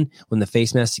 2021, when the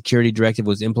Face Mask Security Directive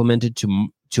was implemented,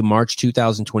 to March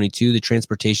 2022, the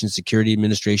Transportation Security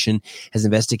Administration has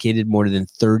investigated more than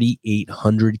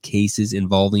 3,800 cases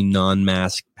involving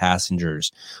non-masked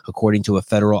passengers, according to a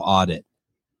federal audit.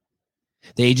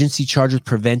 The agency charged with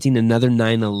preventing another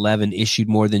 9/11 issued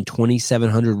more than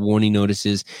 2,700 warning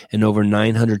notices and over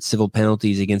 900 civil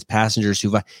penalties against passengers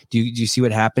who... Do you see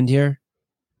what happened here?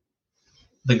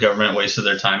 The government wasted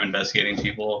their time investigating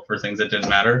people for things that didn't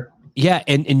matter. Yeah,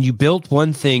 and you built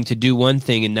one thing to do one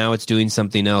thing, and now it's doing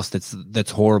something else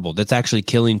that's horrible. That's actually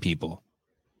killing people.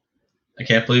 I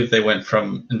can't believe they went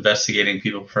from investigating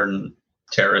people for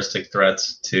terroristic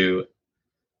threats to...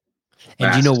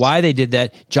 And you know why they did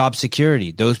that? Job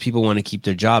security. Those people want to keep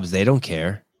their jobs. They don't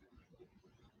care.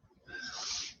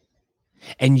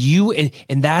 And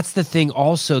that's the thing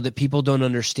also that people don't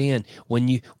understand.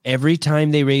 Every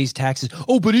time they raise taxes,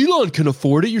 oh, but Elon can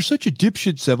afford it. You're such a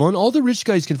dipshit, Sevon. All the rich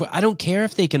guys can afford it. I don't care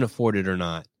if they can afford it or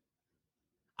not.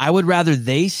 I would rather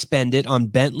they spend it on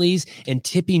Bentleys and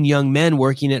tipping young men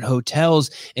working at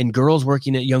hotels and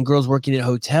young girls working at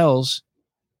hotels.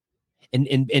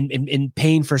 And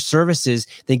paying for services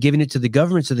than giving it to the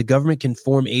government, so the government can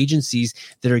form agencies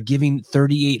that are giving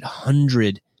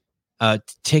 3,800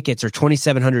 tickets or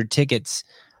 2,700 tickets.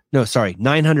 No, sorry,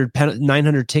 900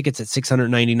 tickets at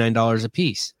 $699 a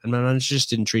piece. I'm not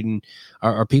interested in treating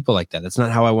our people like that. That's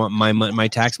not how I want my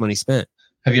tax money spent.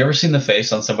 Have you ever seen the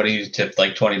face on somebody who tipped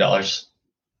like $20?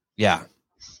 Yeah.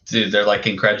 Dude, they're like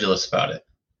incredulous about it.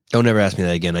 Don't ever ask me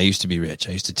that again. I used to be rich.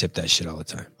 I used to tip that shit all the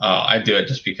time. Oh, I do it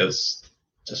just because.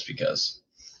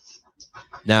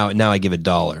 Now I give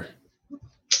 $1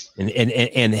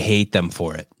 and hate them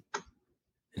for it.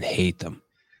 And hate them.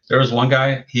 There was one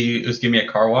guy, he was giving me a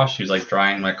car wash. He was like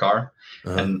drying my car,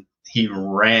 and he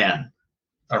ran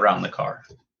around the car.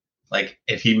 Like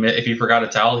if he forgot a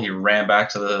towel, he ran back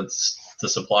to the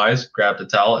supplies, grabbed a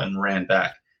towel, and ran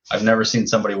back. I've never seen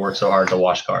somebody work so hard to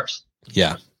wash cars.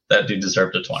 Yeah. That dude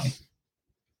deserved a 20.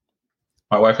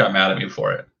 My wife got mad at me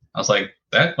for it. I was like,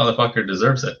 that motherfucker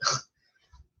deserves it.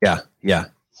 Yeah. You're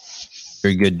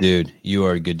a good dude. You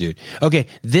are a good dude. Okay,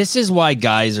 this is why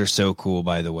guys are so cool,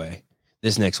 by the way.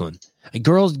 This next one.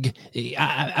 Girls,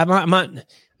 I'm not,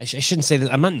 I shouldn't say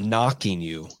that. I'm not knocking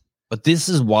you, but this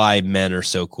is why men are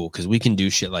so cool, because we can do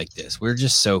shit like this. We're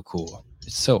just so cool.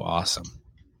 It's so awesome.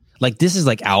 Like, this is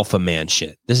like alpha man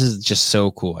shit. This is just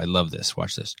so cool. I love this.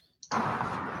 Watch this.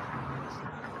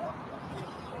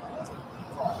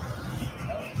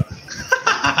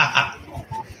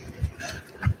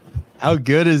 How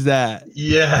good is that?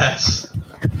 Yes.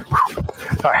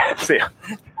 All right, see ya.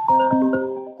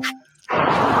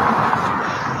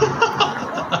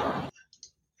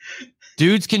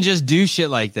 Dudes can just do shit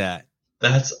like that.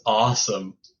 That's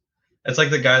awesome. It's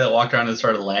like the guy that walked around and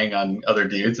started laying on other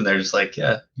dudes, and they're just like,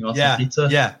 "Yeah, you want some pizza?"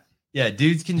 Yeah.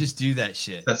 Dudes can just do that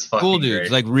shit. That's fucking cool, dudes,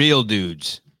 great. Like real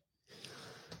dudes.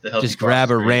 Just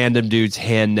grab a random dude's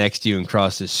hand next to you and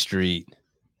cross the street.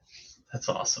 That's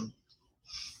awesome.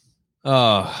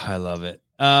 Oh, I love it.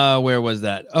 Where was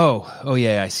that? Oh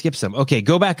yeah, I skipped some. Okay,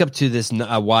 go back up to this.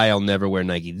 Why I'll never wear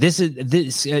Nike.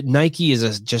 Nike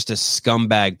is just a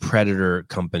scumbag predator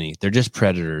company. They're just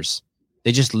predators.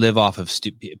 They just live off of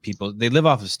stupid people. They live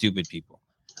off of stupid people.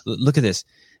 Look at this.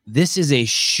 This is a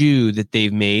shoe that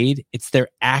they've made. It's their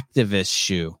activist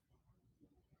shoe.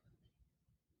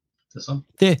 This one?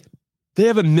 They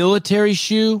have a military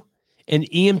shoe, an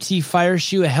EMT fire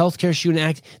shoe, a healthcare shoe,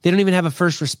 they don't even have a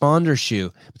first responder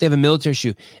shoe, but they have a military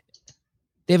shoe.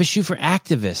 They have a shoe for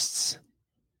activists.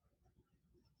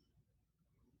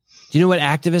 Do you know what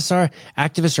activists are?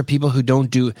 Activists are people who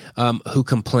don't do, who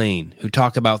complain, who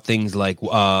talk about things like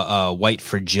white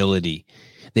fragility.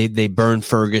 They burn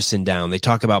Ferguson down. They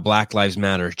talk about Black Lives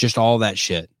Matter, just all that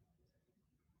shit.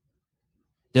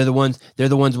 They're the ones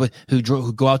who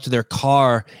go out to their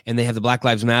car and they have the Black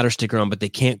Lives Matter sticker on, but they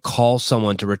can't call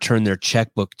someone to return their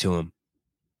checkbook to them.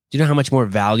 Do you know how much more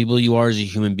valuable you are as a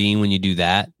human being when you do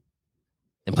that?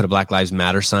 And put a Black Lives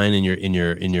Matter sign in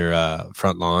your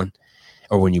front lawn,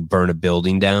 or when you burn a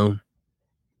building down.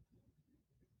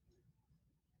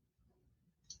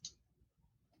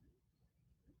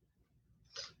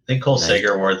 I think Cole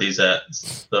Sager wore these at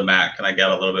the Mac, and I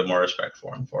got a little bit more respect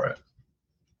for him for it.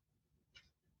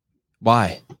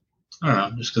 Why? I don't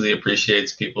know, just because he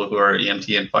appreciates people who are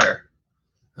EMT and fire.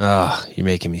 Oh, you're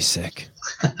making me sick.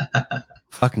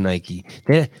 Fuck Nike.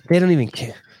 They don't even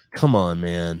care. Come on,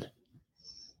 man.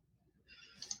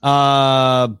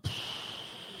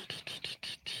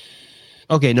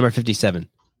 Okay, number 57.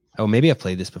 Oh, maybe I've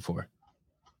played this before.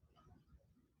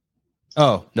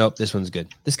 Oh, nope, this one's good.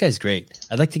 This guy's great.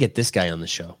 I'd like to get this guy on the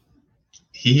show.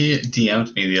 He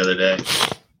DM'd me the other day.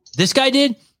 This guy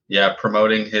did? Yeah,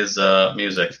 promoting his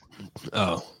music.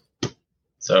 Oh.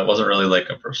 So it wasn't really like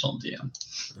a personal DM.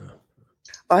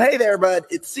 Hey there, bud.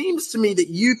 It seems to me that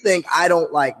you think I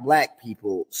don't like black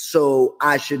people, so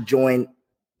I should join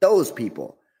those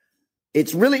people.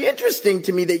 It's really interesting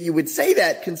to me that you would say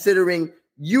that, considering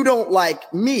you don't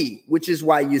like me, which is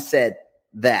why you said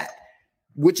that.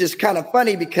 Which is kind of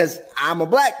funny because I'm a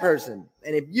black person.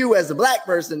 And if you as a black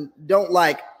person don't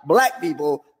like black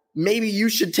people, maybe you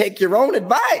should take your own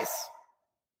advice.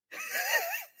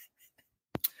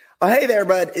 Hey there,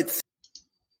 bud.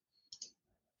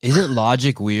 Isn't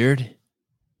logic weird?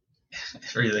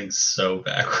 Everything's so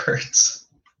backwards.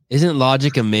 Isn't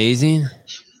logic amazing?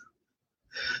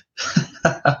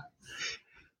 Oh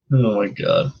my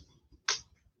God.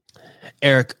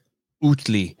 Eric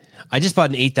Utley. I just bought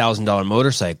an $8,000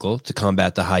 motorcycle to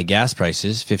combat the high gas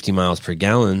prices. 50 miles per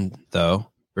gallon, though.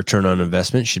 Return on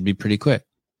investment should be pretty quick.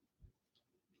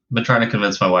 I've been trying to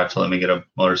convince my wife to let me get a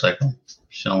motorcycle.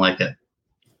 She don't like it.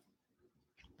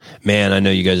 Man, I know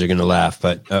you guys are going to laugh,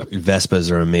 but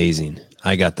Vespas are amazing.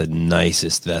 I got the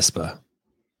nicest Vespa.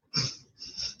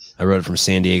 I rode it from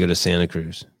San Diego to Santa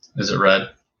Cruz. Is it red?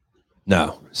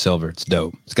 No, silver. It's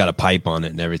dope. It's got a pipe on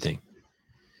it and everything.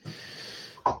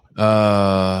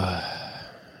 Oh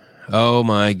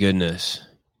my goodness.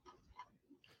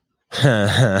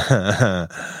 I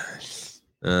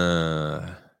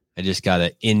just got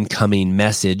an incoming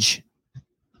message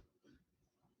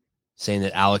saying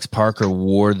that Alex Parker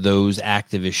wore those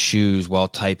activist shoes while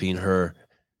typing her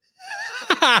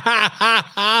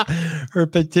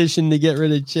petition to get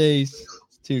rid of Chase.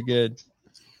 It's too good.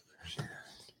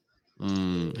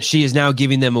 She is now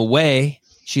giving them away.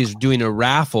 She is doing a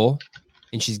raffle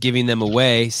and she's giving them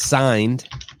away signed,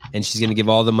 and she's going to give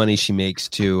all the money she makes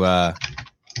to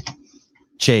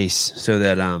Chase so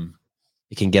that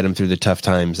it can get him through the tough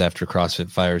times after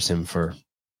CrossFit fires him for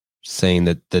saying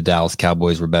that the Dallas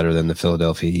Cowboys were better than the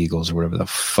Philadelphia Eagles or whatever the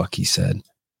fuck he said.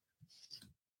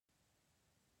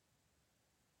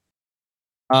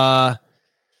 Number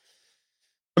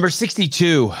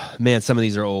 62. Man, some of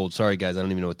these are old. Sorry, guys. I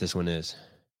don't even know what this one is.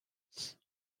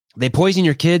 They poison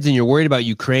your kids and you're worried about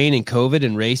Ukraine and COVID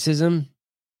and racism.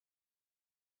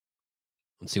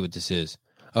 Let's see what this is.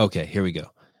 Okay, here we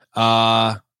go.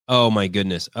 Oh my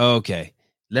goodness. Okay.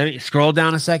 Let me scroll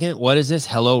down a second. What is this?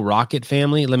 Hello, Rocket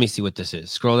Family. Let me see what this is.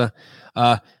 Scroll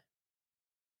down.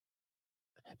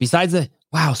 Besides the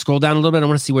wow, scroll down a little bit. I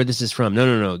want to see where this is from.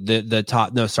 No. The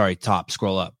top. No, sorry, top.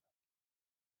 Scroll up.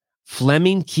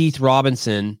 Fleming Keith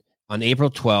Robinson on April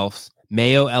 12th,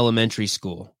 Mayo Elementary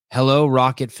School. Hello,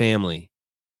 Rocket Family.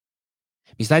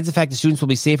 Besides the fact that students will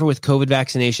be safer with COVID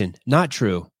vaccination. Not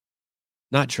true.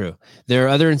 Not true. There are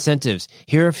other incentives.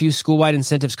 Here are a few school-wide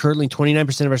incentives. Currently,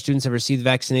 29% of our students have received the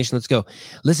vaccination. Let's go.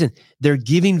 Listen, they're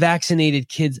giving vaccinated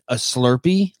kids a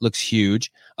Slurpee, looks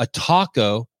huge, a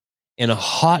taco, and a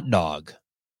hot dog.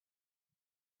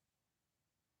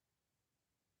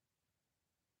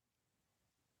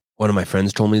 One of my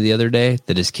friends told me the other day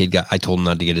that his kid I told him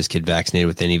not to get his kid vaccinated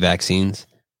with any vaccines.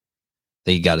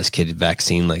 They got his kid a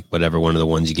vaccine, like whatever one of the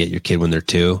ones you get your kid when they're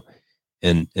 2.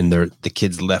 And the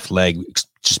kid's left leg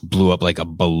just blew up like a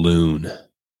balloon.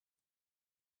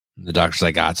 The doctor's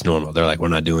like, it's normal. They're like, we're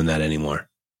not doing that anymore.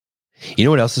 You know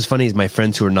what else is funny is my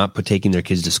friends who are not taking their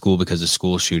kids to school because of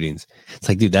school shootings. It's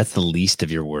like, dude, that's the least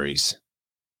of your worries.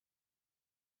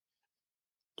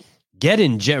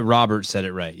 Robert said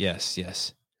it right.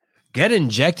 Yes. Get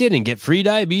injected and get free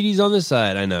diabetes on the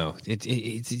side. I know.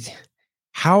 It's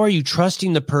how are you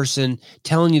trusting the person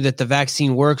telling you that the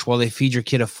vaccine works while they feed your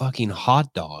kid a fucking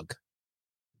hot dog?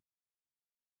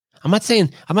 I'm not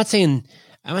saying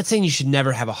you should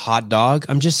never have a hot dog.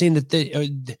 I'm just saying that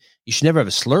you should never have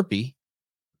a Slurpee.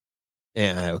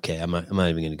 Yeah, okay. I'm not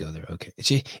even going to go there. Okay.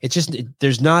 It's just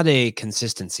there's not a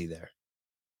consistency there.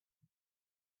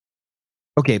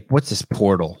 Okay, what's this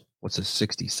portal? What's a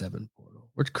 67 portal?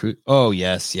 Where's Cruise? Oh,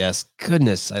 yes.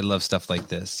 Goodness, I love stuff like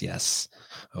this. Yes.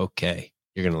 Okay,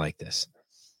 you're going to like this.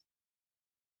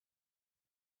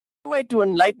 The way to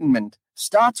enlightenment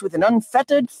starts with an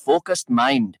unfettered, focused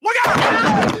mind. Look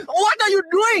out! What are you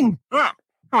doing? Oh,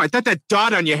 I thought that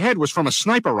dot on your head was from a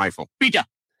sniper rifle. Peter,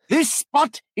 this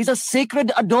spot is a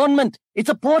sacred adornment. It's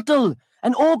a portal,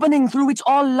 an opening through which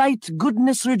all light,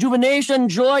 goodness, rejuvenation,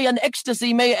 joy, and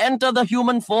ecstasy may enter the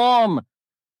human form.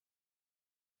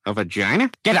 A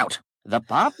vagina? Get out. The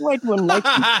pathway to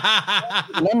enlightenment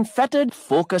an unfettered,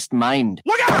 focused mind.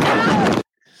 Look out!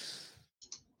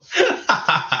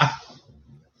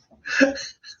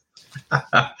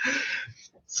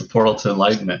 It's a portal to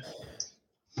enlightenment.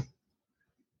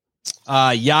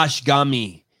 Yash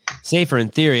Gami. Safer in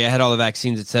theory. I had all the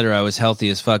vaccines, etc. I was healthy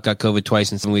as fuck. Got COVID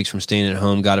twice in 7 weeks from staying at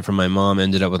home. Got it from my mom.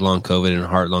 Ended up with long COVID and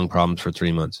heart-lung problems for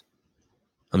 3 months.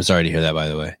 I'm sorry to hear that, by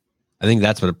the way. I think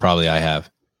that's what probably I have.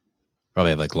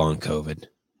 Probably have like long COVID.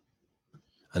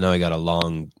 I know I got a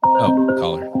long... Oh,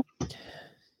 caller.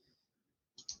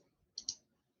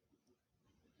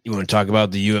 You want to talk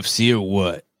about the UFC or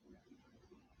what?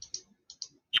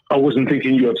 I wasn't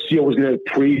thinking UFC. I was going to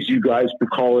praise you guys for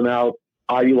calling out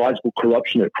ideological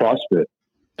corruption at CrossFit.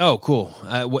 Oh, cool.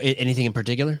 Anything in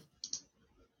particular?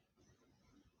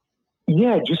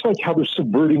 Yeah, just like how they're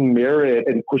subverting merit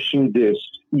and pushing this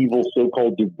evil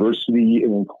so-called diversity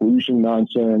and inclusion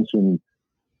nonsense, and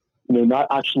not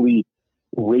actually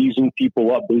raising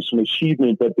people up based on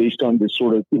achievement, but based on this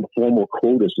sort of informal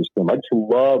quota system. I just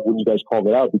love when you guys call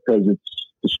that out because it's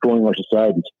destroying our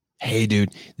societies. Hey,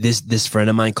 dude, this friend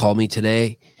of mine called me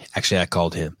today. Actually, I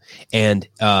called him, and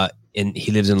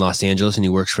he lives in Los Angeles and he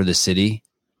works for the city.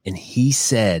 And he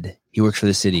said he works for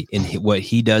the city, and what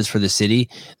he does for the city,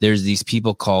 there's these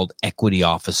people called equity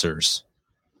officers,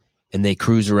 and they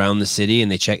cruise around the city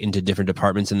and they check into different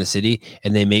departments in the city,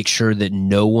 and they make sure that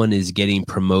no one is getting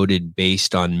promoted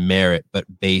based on merit, but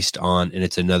based on, and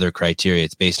it's another criteria.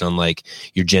 It's based on like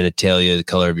your genitalia, the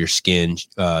color of your skin,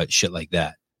 shit like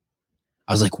that.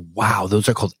 I was like, wow, those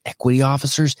are called equity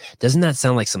officers. Doesn't that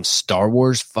sound like some Star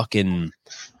Wars fucking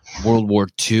World War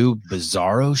II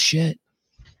bizarro shit?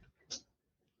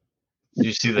 Did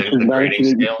you see the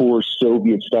 1984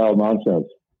 Soviet style nonsense?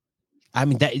 I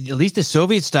mean, that, at least the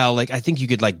Soviet style, like I think you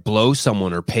could like blow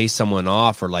someone or pay someone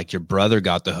off, or like your brother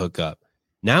got the hookup.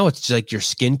 Now it's just like your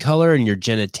skin color and your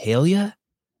genitalia.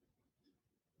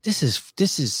 This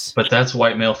is. But that's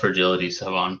white male fragility,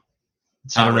 Savon.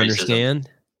 I don't understand.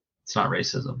 It's not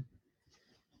racism.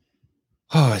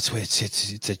 Oh,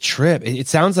 it's a trip. It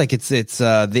sounds like it's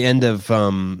the end of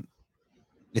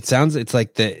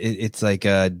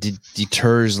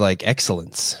deters like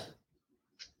excellence.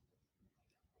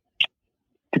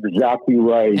 Exactly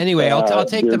right. Anyway, I'll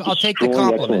take the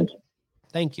compliment. Excellence.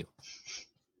 Thank you.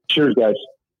 Cheers, guys.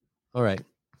 All right.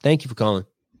 Thank you for calling.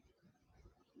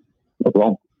 No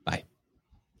problem. Bye.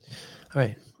 All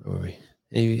right. Where were we?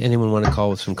 Anyone want to call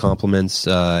with some compliments?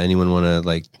 Anyone want to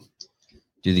like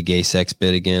do the gay sex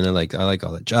bit again? I like all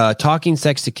that. Talking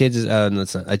sex to kids is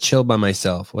I chill by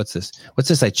myself. What's this?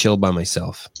 I chill by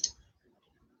myself.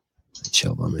 I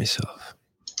chill by myself.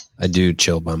 I do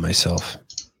chill by myself.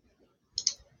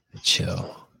 I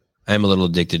chill. I'm a little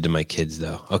addicted to my kids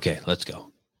though. Okay, let's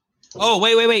go. Oh,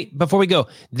 wait. Before we go,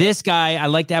 this guy, I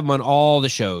like to have him on all the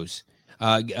shows.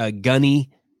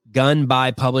 Gun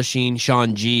by Publishing,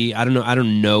 Sean G. I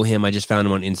don't know him. I just found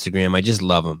him on Instagram. I just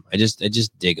love him. I just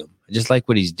dig him. I just like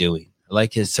what he's doing. I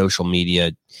like his social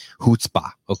media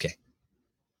chutzpah. Okay.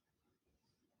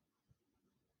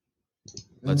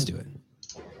 Let's do it.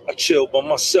 I chill by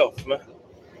myself, man.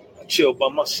 I chill by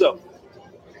myself,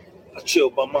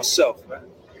 man.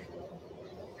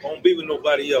 I don't be with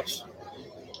nobody else.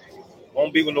 I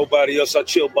don't be with nobody else. I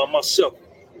chill by myself.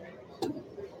 I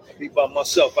be by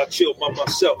myself. I chill by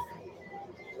myself.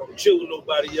 I don't chill with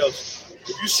nobody else.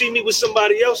 If you see me with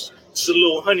somebody else, it's a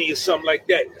little honey or something like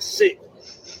that. That's it.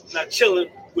 Not chilling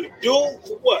with a dude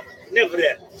for what? Never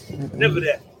that. Never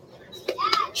that.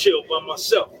 I chill by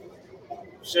myself. You know what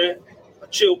I'm saying? I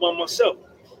chill by myself.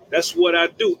 That's what I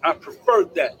do. I prefer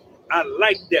that. I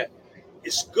like that.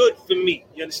 It's good for me.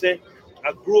 You understand?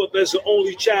 I grew up as an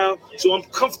only child, so I'm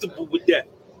comfortable with that.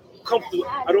 Comfortable.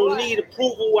 I don't need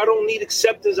approval. I don't need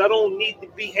acceptance. I don't need to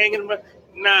be hanging around.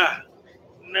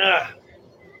 Nah.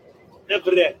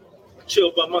 Never that. I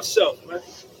chill by myself, man.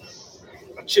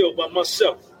 I chill by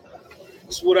myself.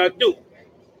 That's what I do.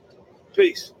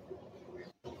 Peace.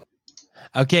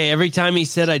 Okay, every time he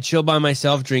said I'd chill by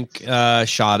myself, drink a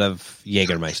shot of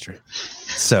Jägermeister.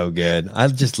 So good. I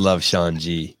just love Sean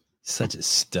G. Such a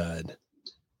stud.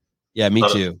 Yeah, me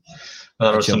too.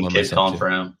 That was some kid calling for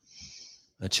him.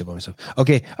 I chill by myself.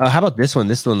 Okay, how about this one?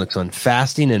 This one looks fun.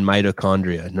 Fasting and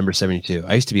mitochondria, number 72.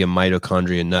 I used to be a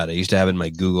mitochondria nut. I used to have it in my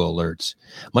Google alerts.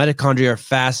 Mitochondria are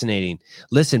fascinating.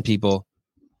 Listen, people,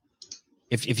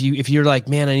 if you're like,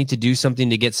 man, I need to do something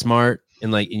to get smart,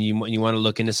 and you want to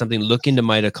look into something, look into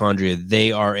mitochondria.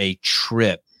 They are a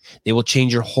trip. They will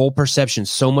change your whole perception.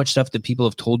 So much stuff that people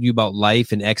have told you about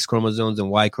life and X chromosomes and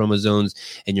Y chromosomes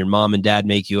and your mom and dad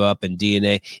make you up and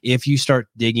DNA. If you start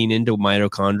digging into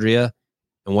mitochondria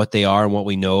and what they are and what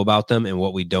we know about them and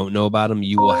what we don't know about them,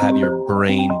 you will have your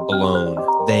brain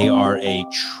blown. They are a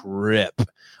trip.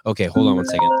 Okay, hold on one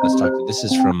second. Let's talk. This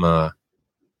is from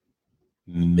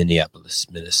Minneapolis,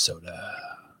 Minnesota.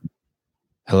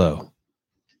 Hello.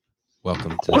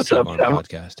 Welcome to the Sub On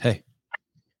Podcast. Hey.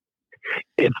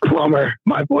 It's Plumber.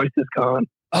 My voice is gone.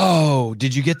 Oh,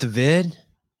 did you get the vid?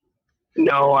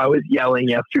 No, I was yelling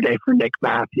yesterday for Nick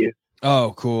Matthews.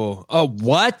 Oh, cool. Oh,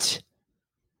 what?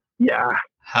 Yeah.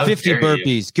 50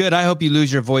 burpees. Good. I hope you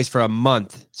lose your voice for a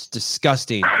month. It's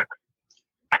disgusting.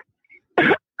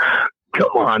 Come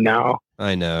on now.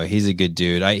 I know. He's a good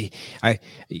dude.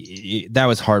 That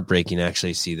was heartbreaking to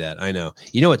actually see that. I know.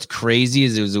 You know what's crazy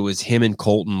is it was him and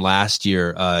Colton last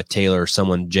year. Taylor,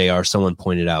 JR, someone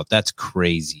pointed out. That's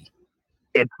crazy.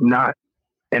 It's nuts.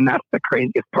 And that's the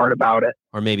craziest part about it.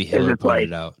 Or maybe Hiller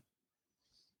pointed out.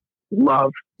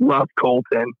 Love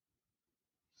Colton.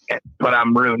 But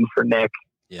I'm rooting for Nick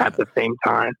at the same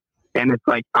time. And it's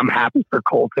like, I'm happy for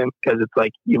Colton because it's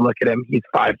like, you look at him, he's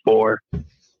 5'4".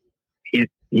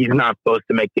 He's not supposed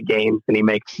to make the games, and he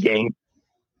makes the game.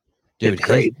 Dude,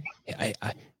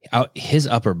 his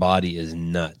upper body is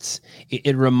nuts.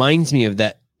 It reminds me of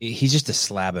that. He's just a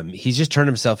slab of meat. He's just turned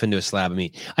himself into a slab of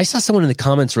meat. I saw someone in the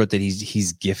comments wrote that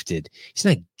he's gifted. He's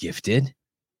not gifted.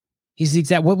 He's the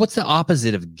exact. What's the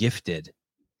opposite of gifted?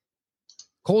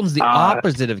 Colton's the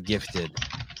opposite of gifted.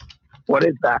 What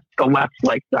is that? The left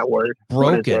likes that word.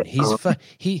 Broken. He's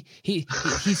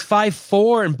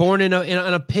 5'4" and born in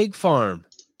a pig farm.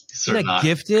 He's not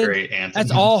gifted. Great,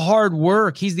 that's all hard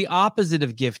work. He's the opposite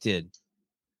of gifted.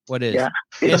 What is? Yeah,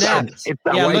 inept.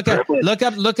 Look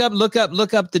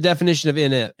up the definition of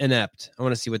inept. I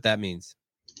want to see what that means.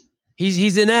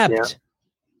 He's inept. Yeah.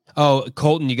 Oh,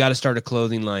 Colton, you got to start a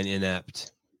clothing line.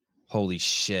 Inept. Holy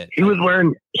shit. He was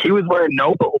wearing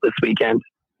Noble this weekend.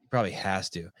 Probably has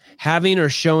to. Having or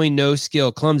showing no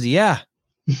skill. Clumsy. Yeah.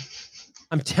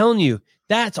 I'm telling you,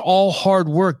 that's all hard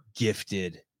work.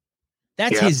 Gifted.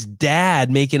 That's his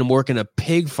dad making him work in a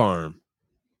pig farm.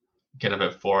 Get up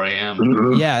at 4 a.m.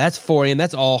 Mm-hmm. Yeah, that's 4 a.m.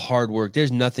 That's all hard work.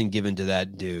 There's nothing given to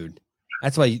that dude.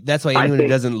 That's why anyone who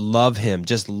doesn't love him,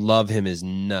 just love him is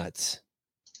nuts.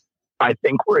 I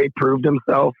think where he proved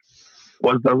himself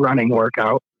was the running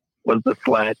workout, was the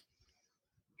sled.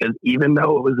 Because even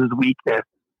though it was his weakness,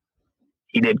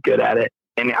 he did good at it.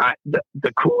 And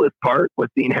the coolest part was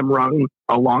seeing him run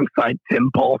alongside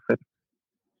Tim Paulson.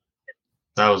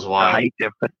 That was wild.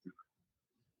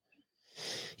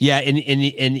 Yeah, and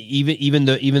even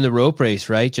the rope race,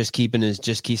 right? Just keep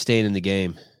staying in the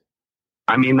game.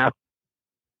 I mean,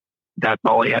 that's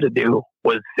all he had to do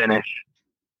was finish.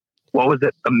 What was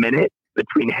it? A minute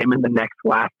between him and the next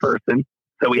last person.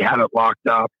 So he had it locked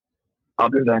up.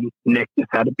 Other than Nick just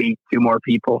had to beat 2 more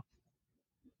people.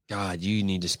 God, you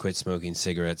need to quit smoking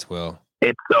cigarettes, Will.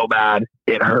 It's so bad.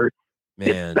 It hurts.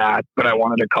 Man. It's bad, but I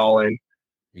wanted to call in.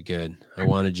 You're good. I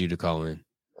wanted you to call in.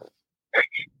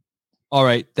 All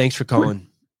right. Thanks for calling.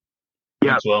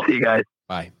 Yeah. Well. See you guys.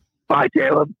 Bye. Bye,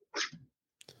 Caleb.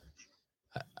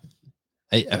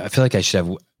 I feel like I should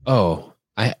have. Oh,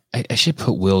 I should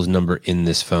put Will's number in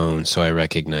this phone so I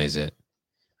recognize it.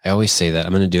 I always say that.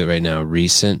 I'm going to do it right now.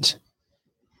 Recent.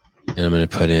 And I'm going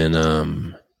to put in.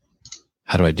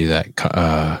 How do I do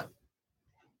that?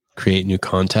 create new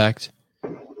contact.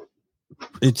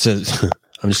 It says,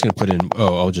 I'm just going to put in,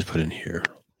 I'll just put in here.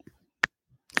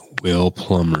 Will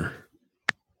Plummer.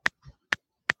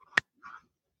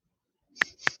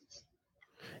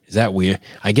 Is that weird?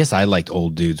 I guess I liked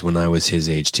old dudes when I was his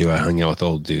age too. I hung out with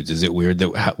old dudes. Is it weird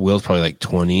that Will's probably like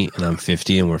 20 and I'm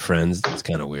 50 and we're friends? It's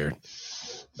kind of weird.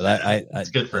 But it's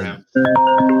good for him.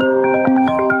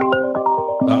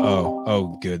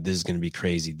 Oh, good. This is going to be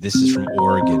crazy. This is from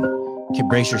Oregon. Okay,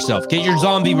 brace yourself. Get your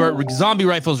zombie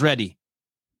rifles ready.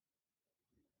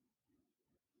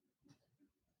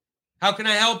 How can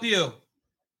I help you?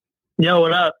 Yo,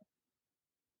 what up?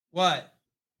 What?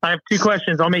 I have 2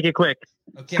 questions. I'll make it quick.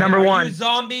 Okay. Number one. You a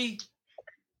zombie?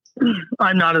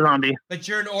 I'm not a zombie. But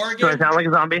you're in Oregon? Do I sound like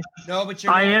a zombie? No, but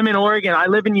you're I am in Oregon. I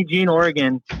live in Eugene,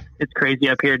 Oregon. It's crazy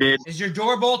up here, dude. Is your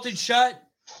door bolted shut?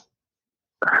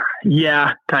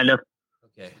 Yeah, kind of.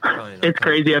 Okay, fine. It's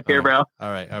crazy up here, bro.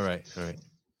 All right.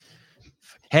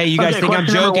 Hey, you guys think I'm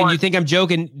joking? You think I'm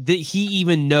joking? He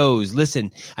even knows.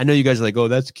 Listen, I know you guys are like, oh,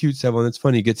 that's cute, Sevon. That's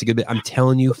funny. It gets a good bit. I'm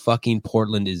telling you, fucking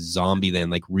Portland is zombie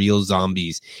land, like real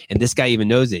zombies. And this guy even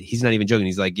knows it. He's not even joking.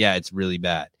 He's like, yeah, it's really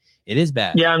bad. It is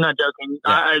bad. Yeah, I'm not joking.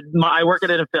 Yeah. I work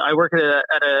at a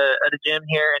gym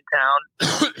here in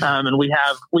town, and we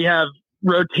have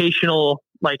rotational,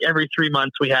 like every 3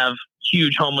 months we have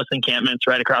huge homeless encampments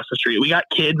right across the street. We got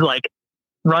kids like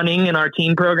running in our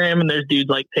teen program, and there's dudes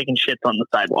like taking shits on the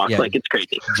sidewalk. Yeah. Like it's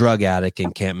crazy. Drug addict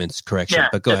encampments, correction. Yeah,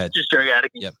 but go ahead. Just drug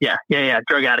addict. Yep. Yeah.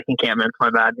 Drug addict encampments. My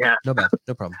bad. Yeah. No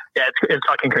problem. Yeah, it's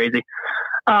fucking crazy.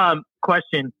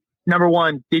 Question number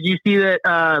one: did you see that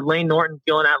Lane Norton's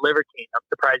going at Liver King? I'm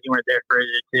surprised you weren't there for it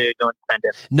to go and defend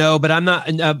him. No, but I'm not.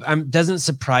 Doesn't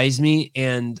surprise me,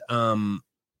 and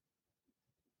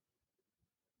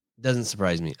doesn't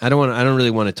surprise me. I don't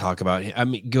really want to talk about it. I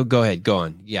mean, go ahead, go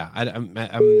on. Yeah, I don't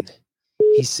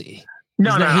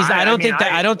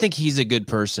think he's a good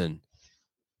person.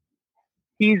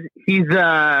 He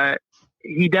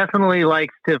definitely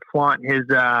likes to flaunt his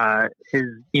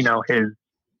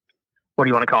what do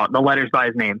you want to call it? The letters by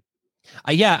his name.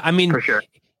 Yeah, I mean, for sure.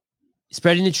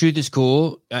 Spreading the truth is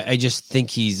cool. I just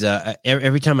think he's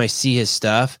every time I see his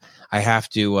stuff, I have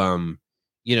to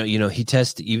he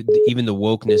tests even the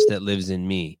wokeness that lives in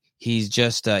me. He's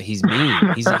just he's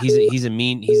mean. He's a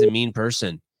mean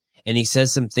person, and he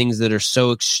says some things that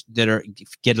are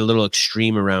get a little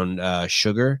extreme around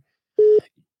sugar.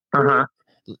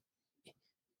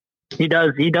 He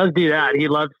does do that. He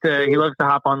loves to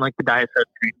hop on like the Diet Soda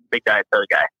street, big Diet Soda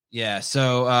guy. Yeah.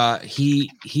 So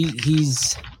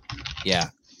he's yeah.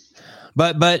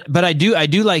 But I do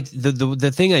like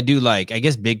the thing I do like, I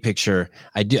guess big picture,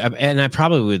 I do, and I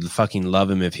probably would fucking love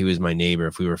him if he was my neighbor,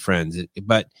 if we were friends.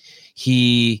 But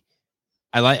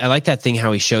I like that thing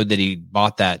how he showed that he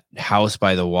bought that house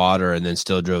by the water and then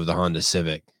still drove the Honda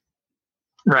Civic.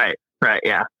 Right,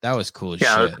 yeah. That was cool as shit.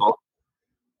 That was cool.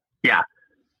 Yeah.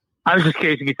 I was just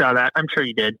curious if you saw that. I'm sure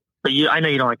you did. But I know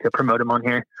you don't like to promote him on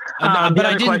here. I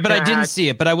didn't see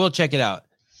it, but I will check it out.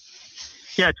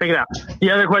 Yeah, check it out. The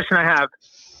other question I have,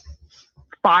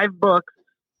 5 books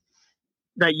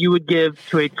that you would give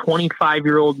to a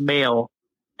 25-year-old male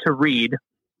to read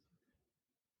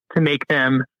to make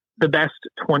them the best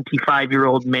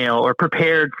 25-year-old male or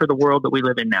prepared for the world that we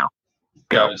live in now.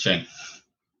 Tao Te Ching.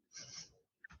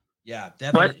 Yeah,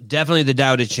 definitely the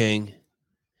Tao Te Ching.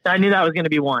 I knew that was going to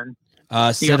be one.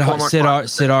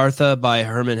 Siddhartha by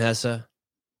Hermann Hesse.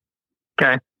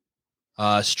 Okay.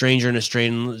 Stranger in a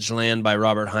Strange Land by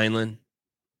Robert Heinlein.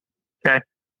 Okay.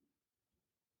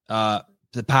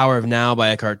 The Power of Now by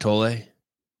Eckhart Tolle.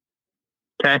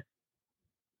 Okay.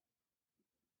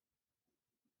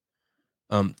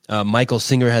 Michael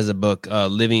Singer has a book,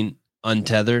 Living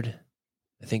Untethered.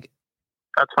 I think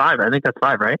that's 5. I think that's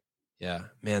 5, right? Yeah,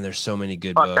 man. There's so many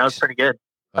good books. That was pretty good.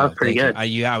 That was pretty good.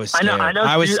 I was scared.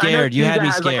 I was scared. You had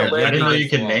me scared. I didn't know you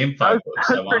could name 5 books.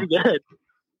 That was pretty good.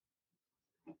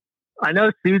 I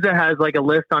know Sousa has like a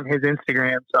list on his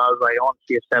Instagram, so I was like, I want to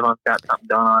see if Sevon's got something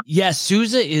going on. Yeah,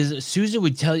 Sousa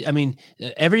would tell you. I mean,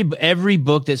 every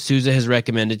book that Sousa has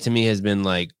recommended to me has been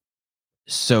like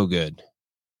so good.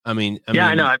 I mean,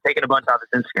 I know. I've taken a bunch off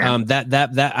his Instagram.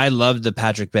 That I loved the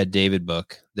Patrick Bet-David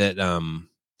book that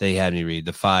they had me read.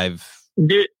 The 5.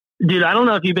 Dude, I don't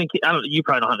know if you've been. You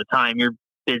probably don't have the time. You're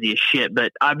busy as shit.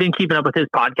 But I've been keeping up with his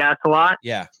podcast a lot.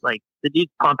 Yeah, like the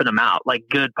dude's pumping them out, like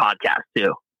good podcasts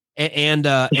too. And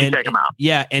check him out.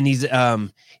 Yeah, and he's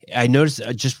I noticed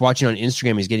just watching on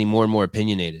Instagram, he's getting more and more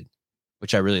opinionated,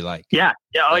 which I really like. Yeah.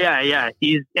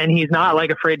 He's not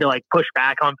like afraid to like push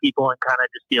back on people and kind of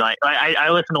just be like I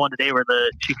listened to one today where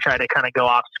she tried to kind of go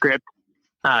off script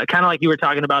kind of like you were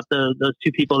talking about those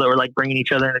two people that were like bringing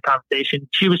each other into conversation.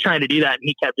 She was trying to do that, and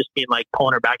he kept just being like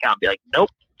pulling her back out and be like, "Nope,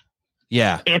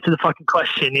 yeah, answer the fucking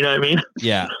question." You know what I mean?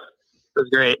 Yeah, it was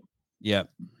great. Yep,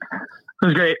 it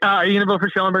was great. Are you gonna vote for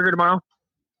Schellenberger tomorrow?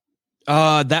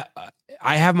 That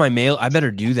I have my mail. I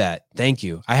better do that. Thank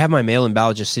you. I have my mail-in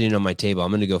ballot just sitting on my table. I'm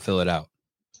going to go fill it out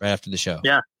right after the show.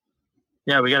 Yeah,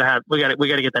 we gotta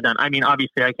get that done. I mean,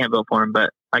 obviously, I can't vote for him, but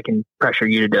I can pressure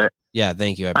you to do it. Yeah,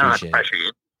 thank you. I don't have appreciate to pressure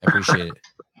you. I appreciate it.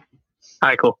 All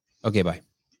right, cool. Okay, bye.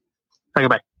 Okay,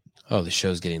 bye. Oh, the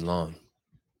show's getting long.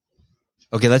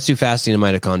 Okay, let's do fasting and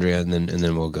mitochondria, and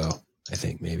then we'll go. I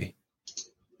think maybe.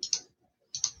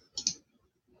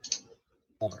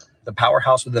 The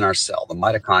powerhouse within our cell, the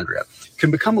mitochondria, can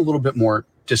become a little bit more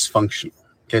dysfunctional.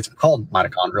 Okay, it's called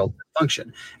mitochondrial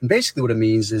dysfunction. And basically what it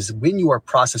means is when you are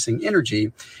processing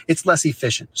energy, it's less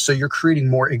efficient. So you're creating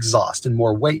more exhaust and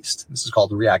more waste. This is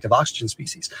called the reactive oxygen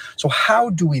species. So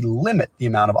how do we limit the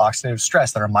amount of oxidative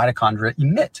stress that our mitochondria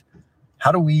emit?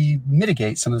 How do we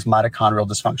mitigate some of this mitochondrial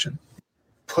dysfunction?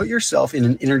 Put yourself in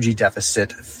an energy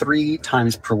deficit 3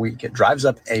 times per week. It drives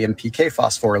up AMPK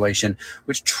phosphorylation,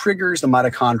 which triggers the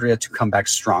mitochondria to come back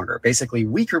stronger. Basically,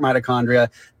 weaker mitochondria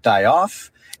die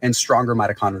off and stronger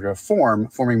mitochondria form,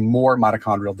 forming more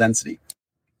mitochondrial density.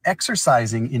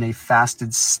 Exercising in a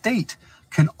fasted state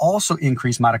can also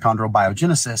increase mitochondrial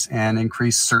biogenesis and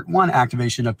increase SIRT1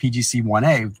 activation of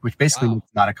PGC1A, which basically makes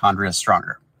mitochondria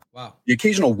stronger. Wow. The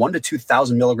occasional 1,000 to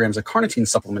 2,000 milligrams of carnitine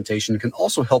supplementation can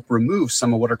also help remove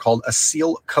some of what are called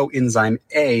acyl coenzyme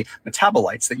A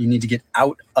metabolites that you need to get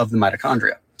out of the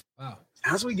mitochondria. Wow.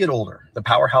 As we get older, the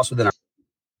powerhouse within our...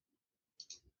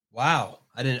 Wow.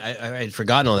 I had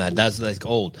forgotten all that. That's like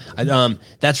old.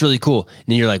 That's really cool. And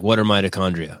then you're like, what are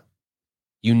mitochondria?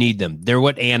 You need them. They're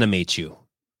what animates you.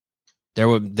 They're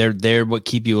what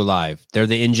keep you alive. They're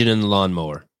the engine and the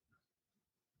lawnmower.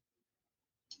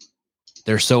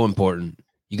 They're so important.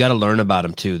 You got to learn about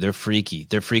them too. They're freaky.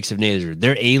 They're freaks of nature.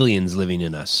 They're aliens living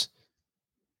in us.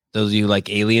 Those of you who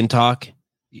like alien talk,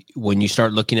 when you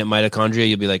start looking at mitochondria,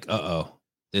 you'll be like, uh-oh,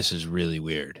 this is really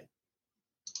weird.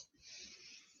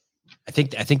 I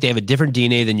think they have a different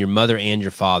DNA than your mother and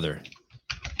your father.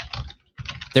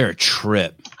 They're a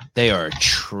trip. They are a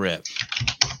trip.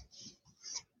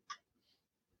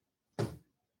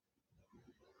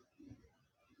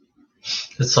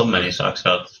 There's so many talks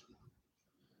about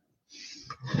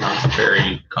not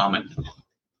very common.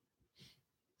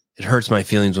 It hurts my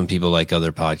feelings when people like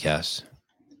other podcasts.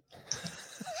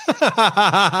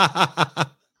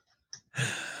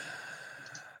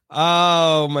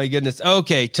 Oh my goodness.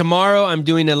 Okay. Tomorrow I'm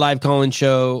doing a live call-in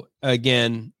show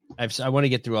again. I want to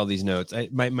get through all these notes.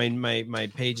 My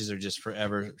pages are just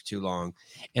forever too long,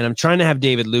 and I'm trying to have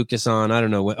David Lucas on. I don't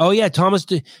know what. Oh yeah, Thomas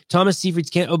Seyfried's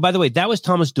can't. Oh, by the way, that was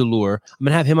Thomas DeLure. I'm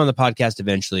gonna have him on the podcast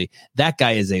eventually. That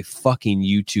guy is a fucking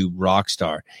YouTube rock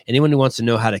star. Anyone who wants to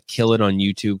know how to kill it on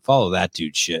YouTube, follow that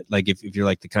dude shit. Like if you're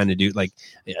like the kind of dude like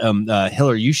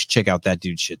Hillary, you should check out that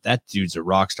dude shit. That dude's a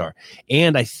rock star.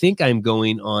 And I think I'm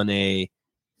going on a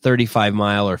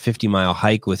 35-mile or 50-mile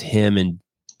hike with him and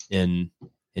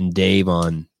Dave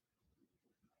on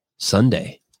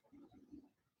Sunday.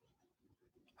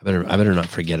 I better not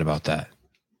forget about that.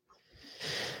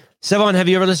 Sevon, have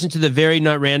you ever listened to the Varied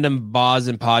Not Random Boz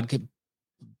and Pod?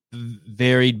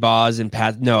 Varied Boz and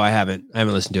Pat? No, I haven't. I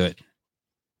haven't listened to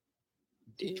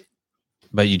it.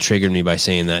 But you triggered me by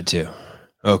saying that too.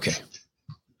 Okay.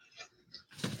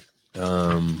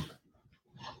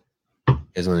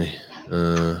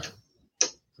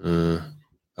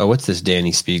 Oh, what's this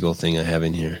Danny Spiegel thing I have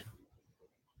in here?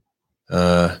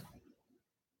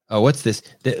 What's this?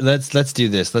 Let's do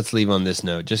this. Let's leave on this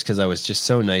note, just because I was just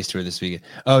so nice to her this week.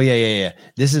 Oh yeah.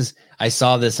 I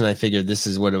saw this and I figured this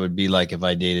is what it would be like if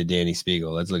I dated Danny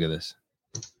Spiegel. Let's look at this.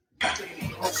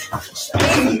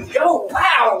 Yo,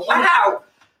 wow.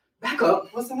 Back up.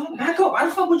 What's the matter? Back up. Why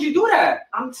the fuck would you do that?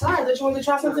 I'm sorry. I just wanted to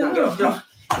try something new. Yo.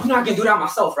 You know I can do that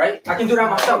myself, right? I can do that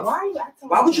myself. Why are you acting?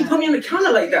 Why would you put me on the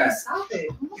counter like that? Stop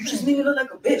it. You just made me look like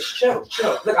a bitch.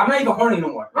 Chill. Look, I'm not even horny no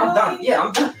more. I'm done. Yeah,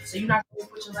 I'm done. So you're not going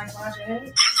to put your legs around your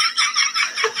head?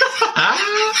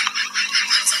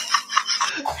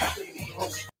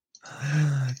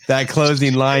 That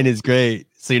closing line is great.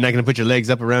 So you're not going to put your legs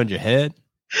up around your head?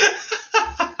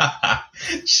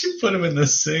 She put him in the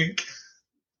sink.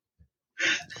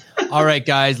 All right,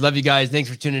 guys. Love you guys. Thanks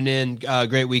for tuning in.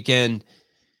 Great weekend.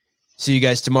 See you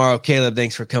guys tomorrow. Caleb,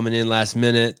 thanks for coming in last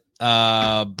minute. We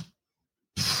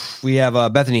have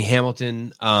Bethany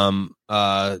Hamilton,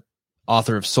 author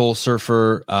of Soul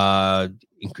Surfer,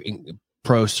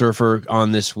 pro surfer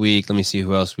on this week. Let me see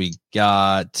who else we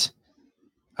got.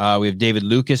 We have David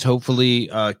Lucas, hopefully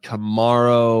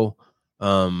tomorrow.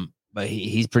 But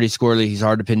he's pretty squirrely. He's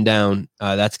hard to pin down.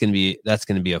 That's gonna be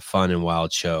a fun and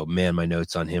wild show. Man, my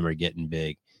notes on him are getting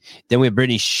big. Then we have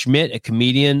Brittany Schmidt, a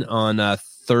comedian, on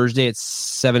Thursday at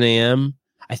 7 a.m.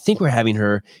 I think we're having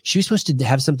her. She was supposed to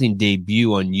have something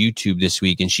debut on YouTube this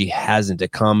week, and she hasn't. A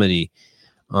comedy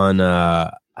on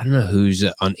I don't know who's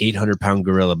on 800 Pound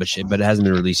Gorilla, but it hasn't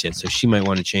been released yet, so she might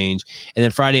want to change. And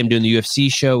then Friday, I'm doing the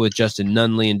UFC show with Justin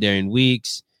Nunley and Darian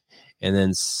Weeks. And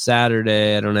then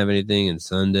Saturday, I don't have anything. And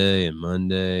Sunday and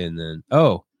Monday. And then,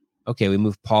 we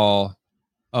moved Paul.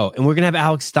 Oh, and we're going to have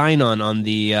Alex Stein on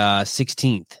the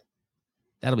 16th.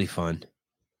 That'll be fun.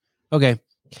 Okay.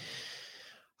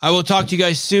 I will talk to you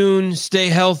guys soon. Stay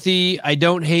healthy. I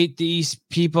don't hate the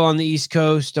people on the East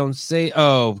Coast. Don't say,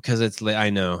 because it's late.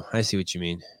 I know. I see what you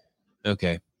mean.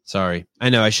 Okay. Sorry. I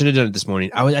know. I should have done it this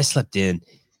morning. I slept in.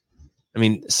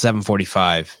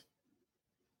 7:45.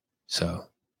 So.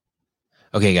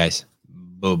 Okay, guys.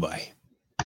 Bye-bye.